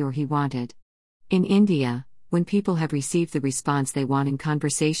what she or he wanted. In India, when people have received the response they want in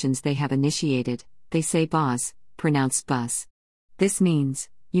conversations they have initiated, they say bas, pronounced bus. This means,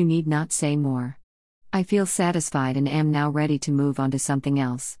 you need not say more. I feel satisfied and am now ready to move on to something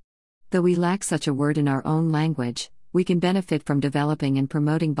else. Though we lack such a word in our own language, we can benefit from developing and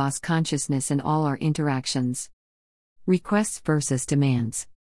promoting boss consciousness in all our interactions. Requests versus demands.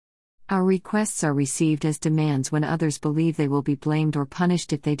 Our requests are received as demands when others believe they will be blamed or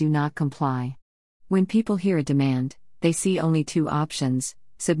punished if they do not comply. When people hear a demand, they see only two options: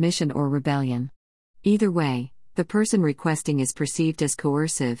 submission or rebellion. Either way, the person requesting is perceived as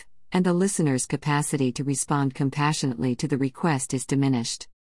coercive, and the listener's capacity to respond compassionately to the request is diminished.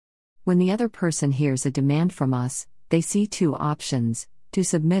 When the other person hears a demand from us, they see two options: to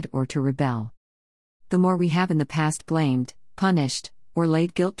submit or to rebel. The more we have in the past blamed, punished, or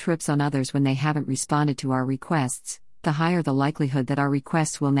laid guilt trips on others when they haven't responded to our requests, the higher the likelihood that our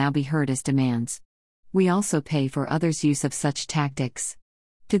requests will now be heard as demands. We also pay for others' use of such tactics.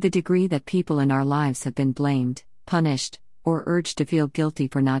 To the degree that people in our lives have been blamed, punished, or urged to feel guilty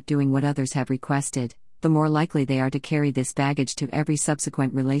for not doing what others have requested, the more likely they are to carry this baggage to every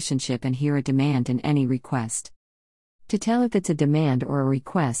subsequent relationship and hear a demand in any request. To tell if it's a demand or a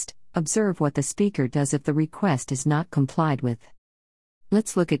request, observe what the speaker does if the request is not complied with.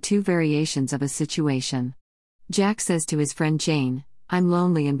 Let's look at two variations of a situation. Jack says to his friend Jane, "I'm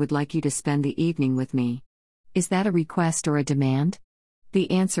lonely and would like you to spend the evening with me." Is that a request or a demand? The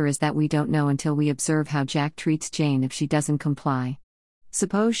answer is that we don't know until we observe how Jack treats Jane if she doesn't comply.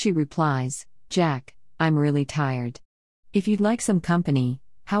 Suppose she replies, "Jack, I'm really tired. If you'd like some company,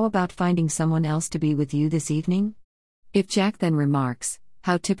 how about finding someone else to be with you this evening?" If Jack then remarks,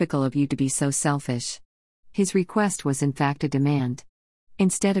 "How typical of you to be so selfish," his request was in fact a demand.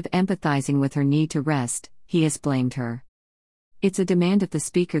 Instead of empathizing with her need to rest, he has blamed her. It's a demand if the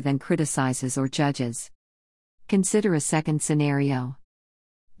speaker then criticizes or judges. Consider a second scenario.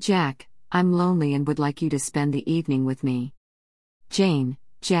 Jack, "I'm lonely and would like you to spend the evening with me." Jane,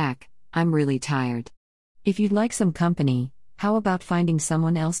 "Jack, I'm really tired. If you'd like some company, how about finding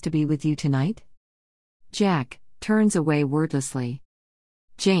someone else to be with you tonight?" Jack turns away wordlessly.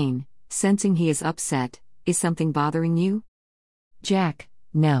 Jane, sensing he is upset, "Is something bothering you?" Jack,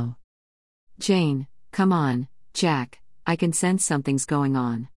 "No." Jane, "Come on, Jack, I can sense something's going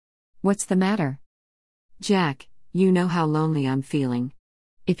on. What's the matter?" Jack, "You know how lonely I'm feeling.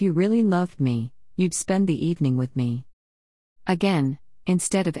 If you really loved me, you'd spend the evening with me." Again,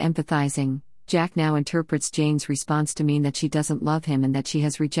 instead of empathizing, Jack now interprets Jane's response to mean that she doesn't love him and that she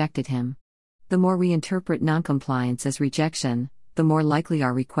has rejected him. The more we interpret noncompliance as rejection, the more likely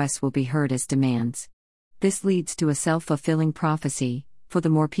our requests will be heard as demands. This leads to a self-fulfilling prophecy, for the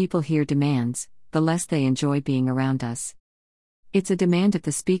more people hear demands, the less they enjoy being around us. It's a demand if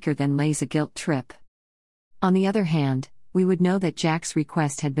the speaker then lays a guilt trip. On the other hand, we would know that Jack's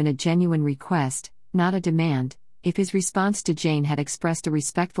request had been a genuine request, not a demand, if his response to Jane had expressed a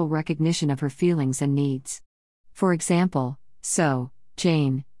respectful recognition of her feelings and needs. For example, "So,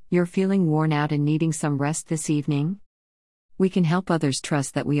 Jane, you're feeling worn out and needing some rest this evening?" We can help others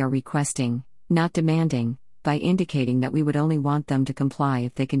trust that we are requesting, not demanding, by indicating that we would only want them to comply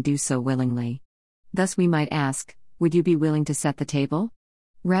if they can do so willingly. Thus we might ask, "Would you be willing to set the table?"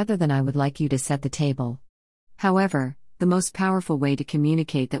 rather than "I would like you to set the table." However, the most powerful way to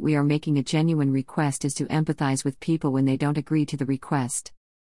communicate that we are making a genuine request is to empathize with people when they don't agree to the request.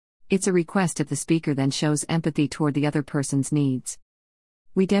 It's a request if the speaker then shows empathy toward the other person's needs.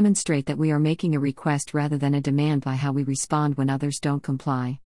 We demonstrate that we are making a request rather than a demand by how we respond when others don't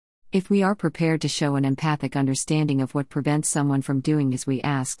comply. If we are prepared to show an empathic understanding of what prevents someone from doing as we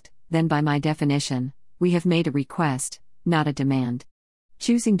asked, then by my definition, we have made a request, not a demand.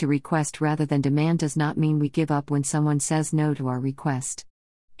 Choosing to request rather than demand does not mean we give up when someone says no to our request.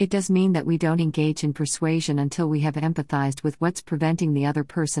 It does mean that we don't engage in persuasion until we have empathized with what's preventing the other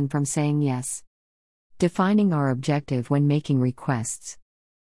person from saying yes. Defining our objective when making requests.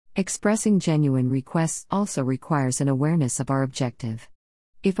 Expressing genuine requests also requires an awareness of our objective.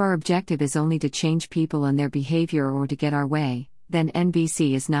 If our objective is only to change people and their behavior or to get our way, then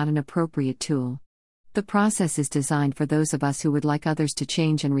NVC is not an appropriate tool. The process is designed for those of us who would like others to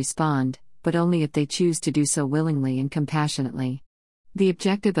change and respond, but only if they choose to do so willingly and compassionately. The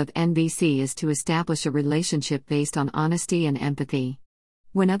objective of NVC is to establish a relationship based on honesty and empathy.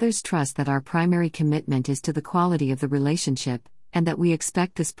 When others trust that our primary commitment is to the quality of the relationship, and that we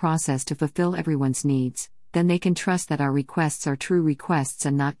expect this process to fulfill everyone's needs, then they can trust that our requests are true requests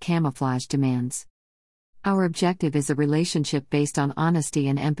and not camouflaged demands. Our objective is a relationship based on honesty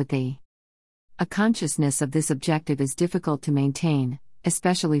and empathy. A consciousness of this objective is difficult to maintain,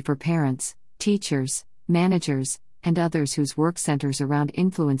 especially for parents, teachers, managers, and others whose work centers around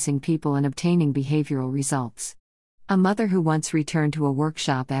influencing people and obtaining behavioral results. A mother who once returned to a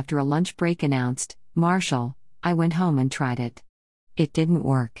workshop after a lunch break announced, "Marshall, I went home and tried it. It didn't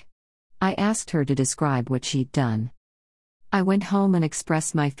work." I asked her to describe what she'd done. "I went home and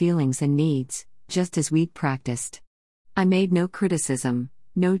expressed my feelings and needs, just as we'd practiced. I made no criticism,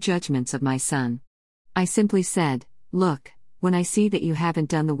 no judgments of my son. I simply said, 'Look, when I see that you haven't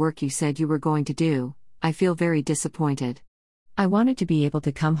done the work you said you were going to do, I feel very disappointed. I wanted to be able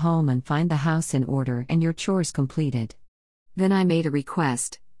to come home and find the house in order and your chores completed.' Then I made a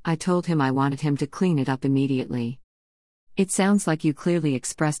request. I told him I wanted him to clean it up immediately." "It sounds like you clearly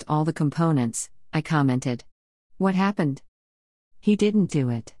expressed all the components," I commented. "What happened?" "He didn't do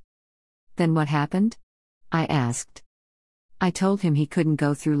it." "Then what happened?" I asked. I told him he couldn't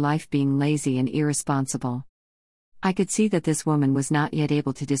go through life being lazy and irresponsible. I could see that this woman was not yet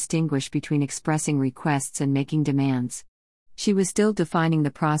able to distinguish between expressing requests and making demands. She was still defining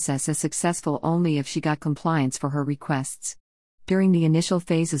the process as successful only if she got compliance for her requests. During the initial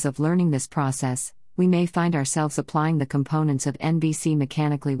phases of learning this process, we may find ourselves applying the components of NVC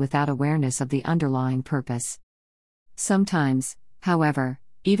mechanically without awareness of the underlying purpose. Sometimes, however,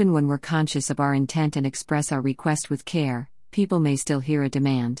 even when we're conscious of our intent and express our request with care, people may still hear a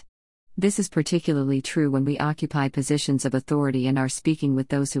demand. This is particularly true when we occupy positions of authority and are speaking with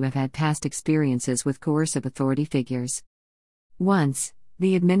those who have had past experiences with coercive authority figures. Once,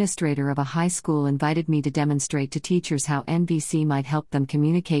 the administrator of a high school invited me to demonstrate to teachers how NVC might help them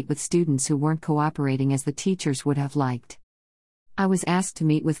communicate with students who weren't cooperating as the teachers would have liked. I was asked to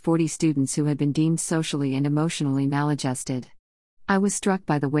meet with 40 students who had been deemed socially and emotionally maladjusted. I was struck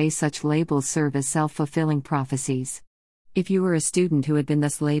by the way such labels serve as self-fulfilling prophecies. If you were a student who had been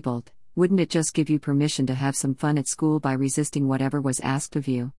thus labeled, wouldn't it just give you permission to have some fun at school by resisting whatever was asked of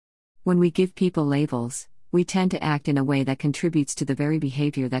you? When we give people labels, we tend to act in a way that contributes to the very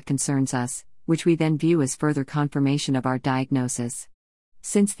behavior that concerns us, which we then view as further confirmation of our diagnosis.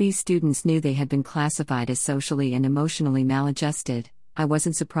 Since these students knew they had been classified as socially and emotionally maladjusted, I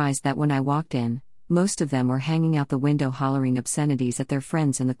wasn't surprised that when I walked in, most of them were hanging out the window hollering obscenities at their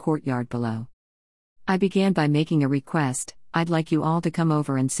friends in the courtyard below. I began by making a request. I'd like you all to come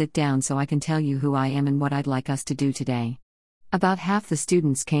over and sit down so I can tell you who I am and what I'd like us to do today. About half the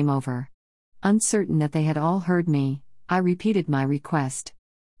students came over. Uncertain that they had all heard me, I repeated my request.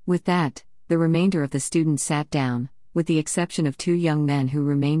 With that, the remainder of the students sat down, with the exception of 2 young men who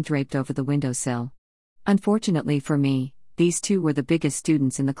remained draped over the windowsill. Unfortunately for me, these 2 were the biggest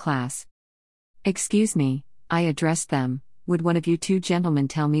students in the class. "Excuse me," I addressed them, "would one of you 2 gentlemen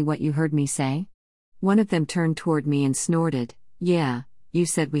tell me what you heard me say?" One of them turned toward me and snorted, "Yeah, you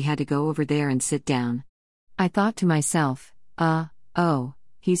said we had to go over there and sit down." I thought to myself, oh,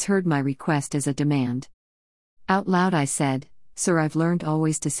 he's heard my request as a demand. Out loud I said, "Sir, I've learned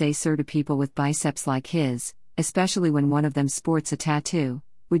always to say sir to people with biceps like his, especially when one of them sports a tattoo.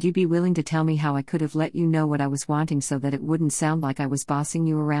 Would you be willing to tell me how I could have let you know what I was wanting so that it wouldn't sound like I was bossing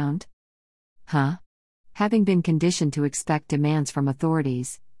you around?" Huh? Having been conditioned to expect demands from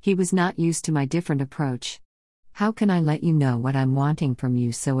authorities, he was not used to my different approach. "How can I let you know what I'm wanting from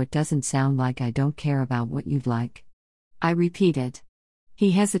you so it doesn't sound like I don't care about what you'd like?" I repeated.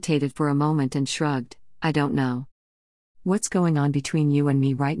 He hesitated for a moment and shrugged, "I don't know. What's going on between you and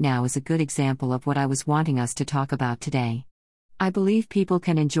me right now is a good example of what I was wanting us to talk about today. I believe people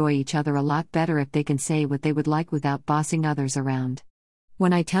can enjoy each other a lot better if they can say what they would like without bossing others around.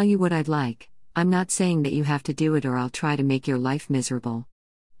 When I tell you what I'd like, I'm not saying that you have to do it or I'll try to make your life miserable.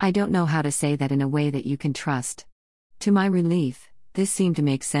 I don't know how to say that in a way that you can trust." To my relief, this seemed to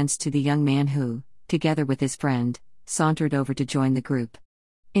make sense to the young man who, together with his friend, sauntered over to join the group.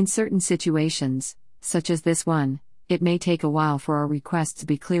 In certain situations, such as this one, it may take a while for our requests to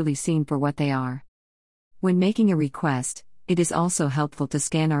be clearly seen for what they are. When making a request, it is also helpful to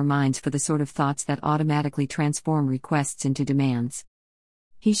scan our minds for the sort of thoughts that automatically transform requests into demands.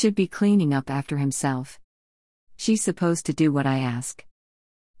 He should be cleaning up after himself. She's supposed to do what I ask.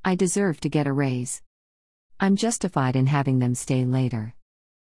 I deserve to get a raise. I'm justified in having them stay later.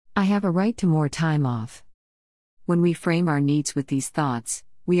 I have a right to more time off. When we frame our needs with these thoughts,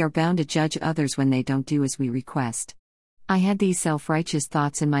 we are bound to judge others when they don't do as we request. I had these self-righteous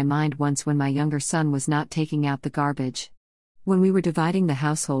thoughts in my mind once when my younger son was not taking out the garbage. When we were dividing the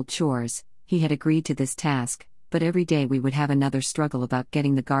household chores, he had agreed to this task, but every day we would have another struggle about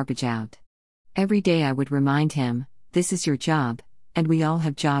getting the garbage out. Every day I would remind him, "This is your job," and we all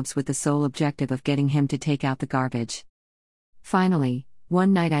have jobs with the sole objective of getting him to take out the garbage. Finally,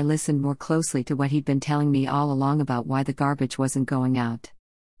 one night I listened more closely to what he'd been telling me all along about why the garbage wasn't going out.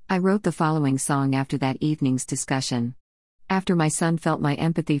 I wrote the following song after that evening's discussion. After my son felt my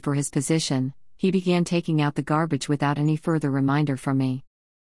empathy for his position, he began taking out the garbage without any further reminder from me.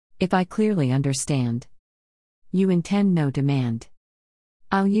 If I clearly understand, you intend no demand.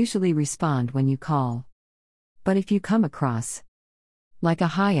 I'll usually respond when you call. But if you come across like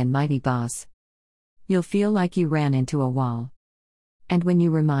a high and mighty boss, you'll feel like you ran into a wall. And when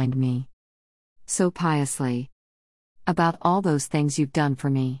you remind me so piously about all those things you've done for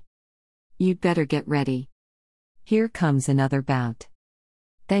me, you'd better get ready. Here comes another bout.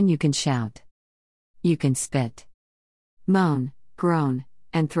 Then you can shout. You can spit, moan, groan,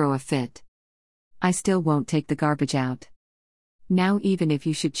 and throw a fit. I still won't take the garbage out. Now, even if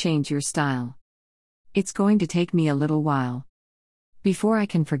you should change your style, it's going to take me a little while before I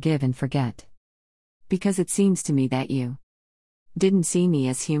can forgive and forget. Because it seems to me that you didn't see me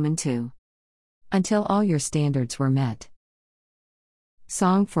as human too, until all your standards were met.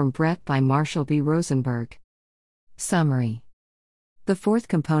 Song from Brett by Marshall B. Rosenberg. Summary. The fourth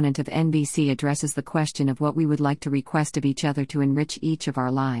component of NVC addresses the question of what we would like to request of each other to enrich each of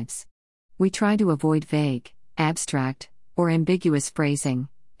our lives. We try to avoid vague, abstract, or ambiguous phrasing,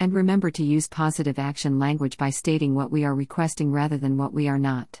 And remember to use positive action language by stating what we are requesting rather than what we are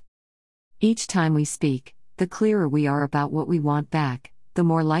not. Each time we speak, the clearer we are about what we want back, the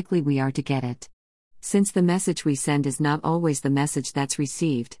more likely we are to get it. Since the message we send is not always the message that's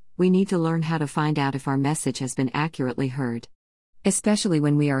received, we need to learn how to find out if our message has been accurately heard. Especially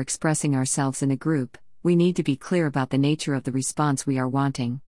when we are expressing ourselves in a group, we need to be clear about the nature of the response we are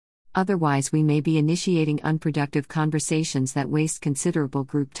wanting. Otherwise, we may be initiating unproductive conversations that waste considerable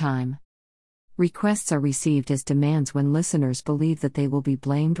group time. Requests are received as demands when listeners believe that they will be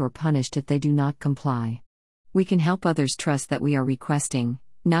blamed or punished if they do not comply. We can help others trust that we are requesting,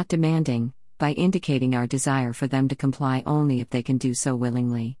 not demanding, by indicating our desire for them to comply only if they can do so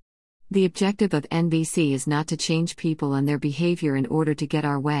willingly. The objective of NVC is not to change people and their behavior in order to get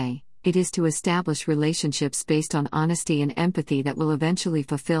our way. It is to establish relationships based on honesty and empathy that will eventually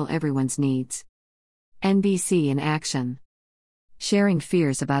fulfill everyone's needs. NVC in action. Sharing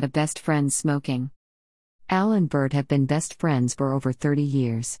fears about a best friend smoking. Al and Bert have been best friends for over 30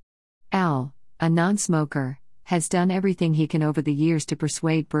 years. Al, a non-smoker, has done everything he can over the years to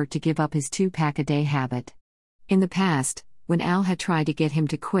persuade Bert to give up his 2-pack-a-day habit. In the past, when Al had tried to get him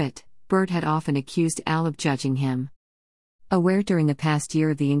to quit, Bert had often accused Al of judging him. Aware during the past year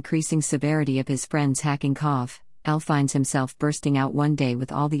of the increasing severity of his friend's hacking cough, Al finds himself bursting out one day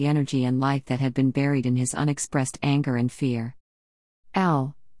with all the energy and life that had been buried in his unexpressed anger and fear.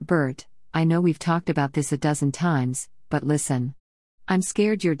 Al, Bert, I know we've talked about this a dozen times, but listen. I'm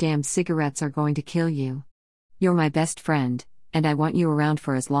scared your damn cigarettes are going to kill you. You're my best friend, and I want you around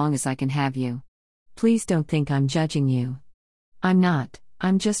for as long as I can have you. Please don't think I'm judging you. I'm not,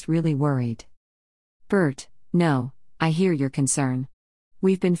 I'm just really worried. Bert, no. I hear your concern.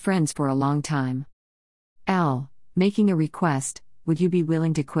 We've been friends for a long time. Al, making a request, would you be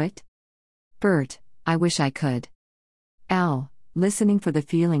willing to quit? Bert, I wish I could. Al, listening for the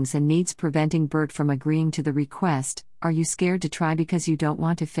feelings and needs preventing Bert from agreeing to the request, are you scared to try because you don't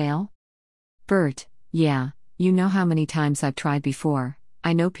want to fail? Bert, yeah, you know how many times I've tried before.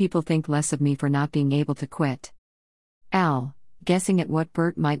 I know people think less of me for not being able to quit. Al, guessing at what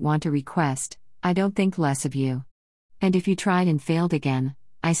Bert might want to request, I don't think less of you. And if you tried and failed again,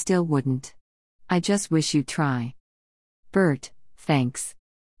 I still wouldn't. I just wish you'd try. Bert, thanks.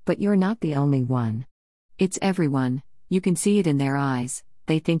 But you're not the only one. It's everyone, you can see it in their eyes,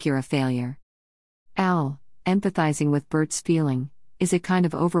 they think you're a failure. Al, empathizing with Bert's feeling, is it kind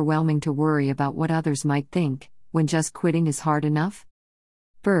of overwhelming to worry about what others might think, when just quitting is hard enough?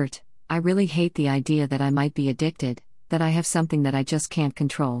 Bert, I really hate the idea that I might be addicted, that I have something that I just can't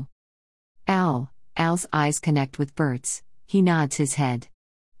control. Al's eyes connect with Bert's, he nods his head.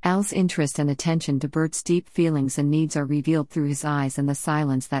 Al's interest and attention to Bert's deep feelings and needs are revealed through his eyes and the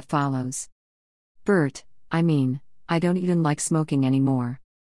silence that follows. Bert, I don't even like smoking anymore.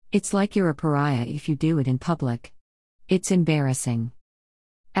 It's like you're a pariah if you do it in public. It's embarrassing.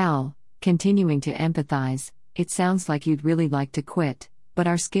 Al, continuing to empathize, it sounds like you'd really like to quit, but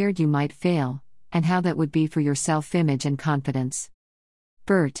are scared you might fail, and how that would be for your self-image and confidence.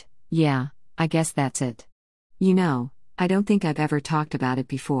 Bert, yeah. I guess that's it. You know, I don't think I've ever talked about it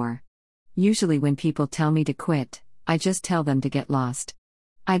before. Usually when people tell me to quit, I just tell them to get lost.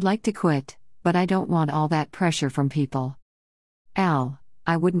 I'd like to quit, but I don't want all that pressure from people. Al,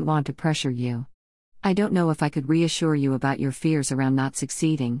 I wouldn't want to pressure you. I don't know if I could reassure you about your fears around not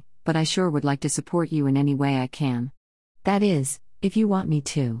succeeding, but I sure would like to support you in any way I can. That is, if you want me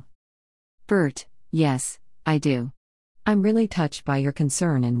to. Bert, yes, I do. I'm really touched by your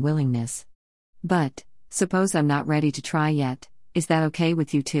concern and willingness. But, suppose I'm not ready to try yet, is that okay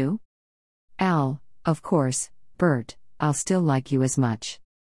with you too? Al, of course, Bert, I'll still like you as much.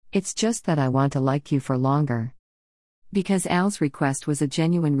 It's just that I want to like you for longer. Because Al's request was a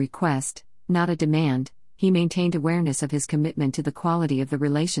genuine request, not a demand, he maintained awareness of his commitment to the quality of the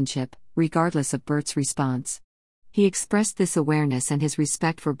relationship, regardless of Bert's response. He expressed this awareness and his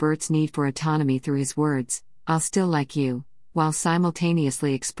respect for Bert's need for autonomy through his words, I'll still like you, while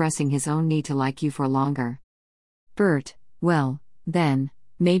simultaneously expressing his own need to like you for longer. Bert, well, then,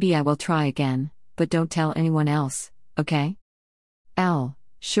 maybe I will try again, but don't tell anyone else, okay? Al,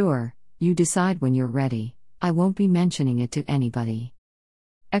 sure, you decide when you're ready, I won't be mentioning it to anybody.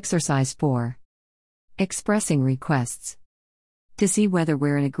 Exercise 4. Expressing requests. To see whether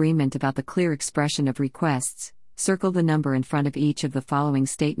we're in agreement about the clear expression of requests, circle the number in front of each of the following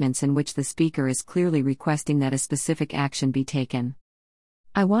statements in which the speaker is clearly requesting that a specific action be taken.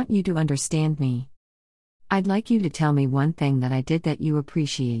 I want you to understand me. I'd like you to tell me one thing that I did that you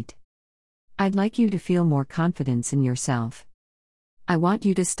appreciate. I'd like you to feel more confidence in yourself. I want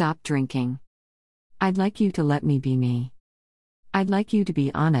you to stop drinking. I'd like you to let me be me. I'd like you to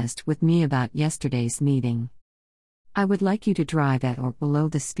be honest with me about yesterday's meeting. I would like you to drive at or below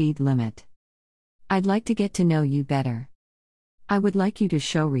the speed limit. I'd like to get to know you better. I would like you to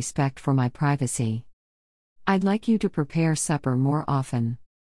show respect for my privacy. I'd like you to prepare supper more often.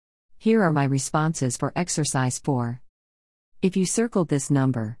 Here are my responses for exercise 4. If you circled this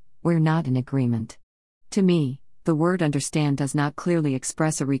number, we're not in agreement. To me, the word understand does not clearly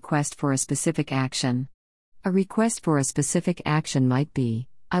express a request for a specific action. A request for a specific action might be,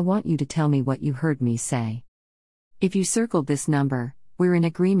 I want you to tell me what you heard me say. If you circled this number, we're in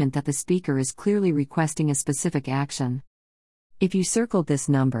agreement that the speaker is clearly requesting a specific action. If you circled this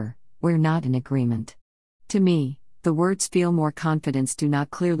number, we're not in agreement. To me, the words feel more confidence do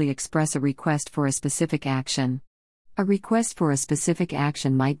not clearly express a request for a specific action. A request for a specific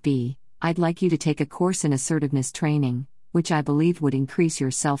action might be, I'd like you to take a course in assertiveness training, which I believe would increase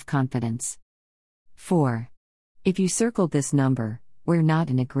your self-confidence. 4. If you circled this number, we're not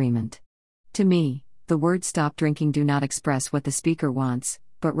in agreement. To me, the words stop drinking do not express what the speaker wants,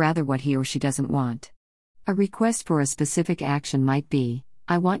 but rather what he or she doesn't want. A request for a specific action might be,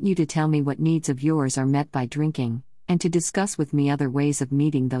 I want you to tell me what needs of yours are met by drinking, and to discuss with me other ways of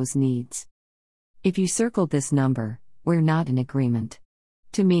meeting those needs. If you circled this number, we're not in agreement.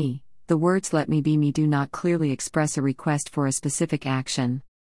 To me, the words let me be me do not clearly express a request for a specific action.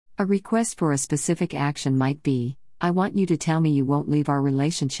 A request for a specific action might be, I want you to tell me you won't leave our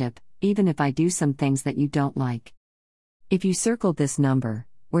relationship, even if I do some things that you don't like. If you circled this number,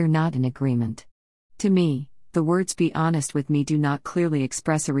 we're not in agreement. To me, the words be honest with me do not clearly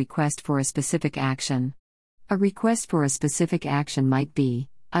express a request for a specific action. A request for a specific action might be,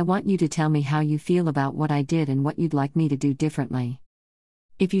 I want you to tell me how you feel about what I did and what you'd like me to do differently.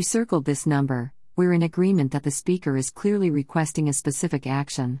 If you circled this number, we're in agreement that the speaker is clearly requesting a specific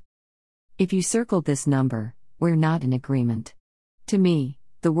action. If you circled this number, we're not in agreement. To me,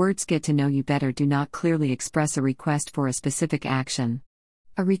 the words get to know you better do not clearly express a request for a specific action.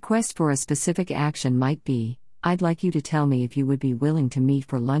 A request for a specific action might be, I'd like you to tell me if you would be willing to meet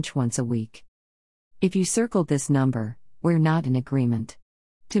for lunch once a week. If you circled this number, we're not in agreement.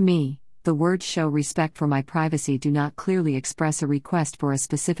 To me, the words show respect for my privacy do not clearly express a request for a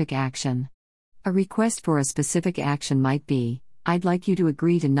specific action. A request for a specific action might be, I'd like you to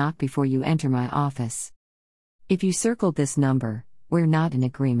agree to knock before you enter my office. If you circled this number, we're not in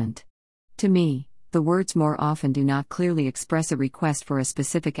agreement. To me, the words more often do not clearly express a request for a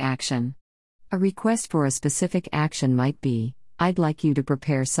specific action. A request for a specific action might be, I'd like you to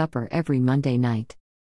prepare supper every Monday night.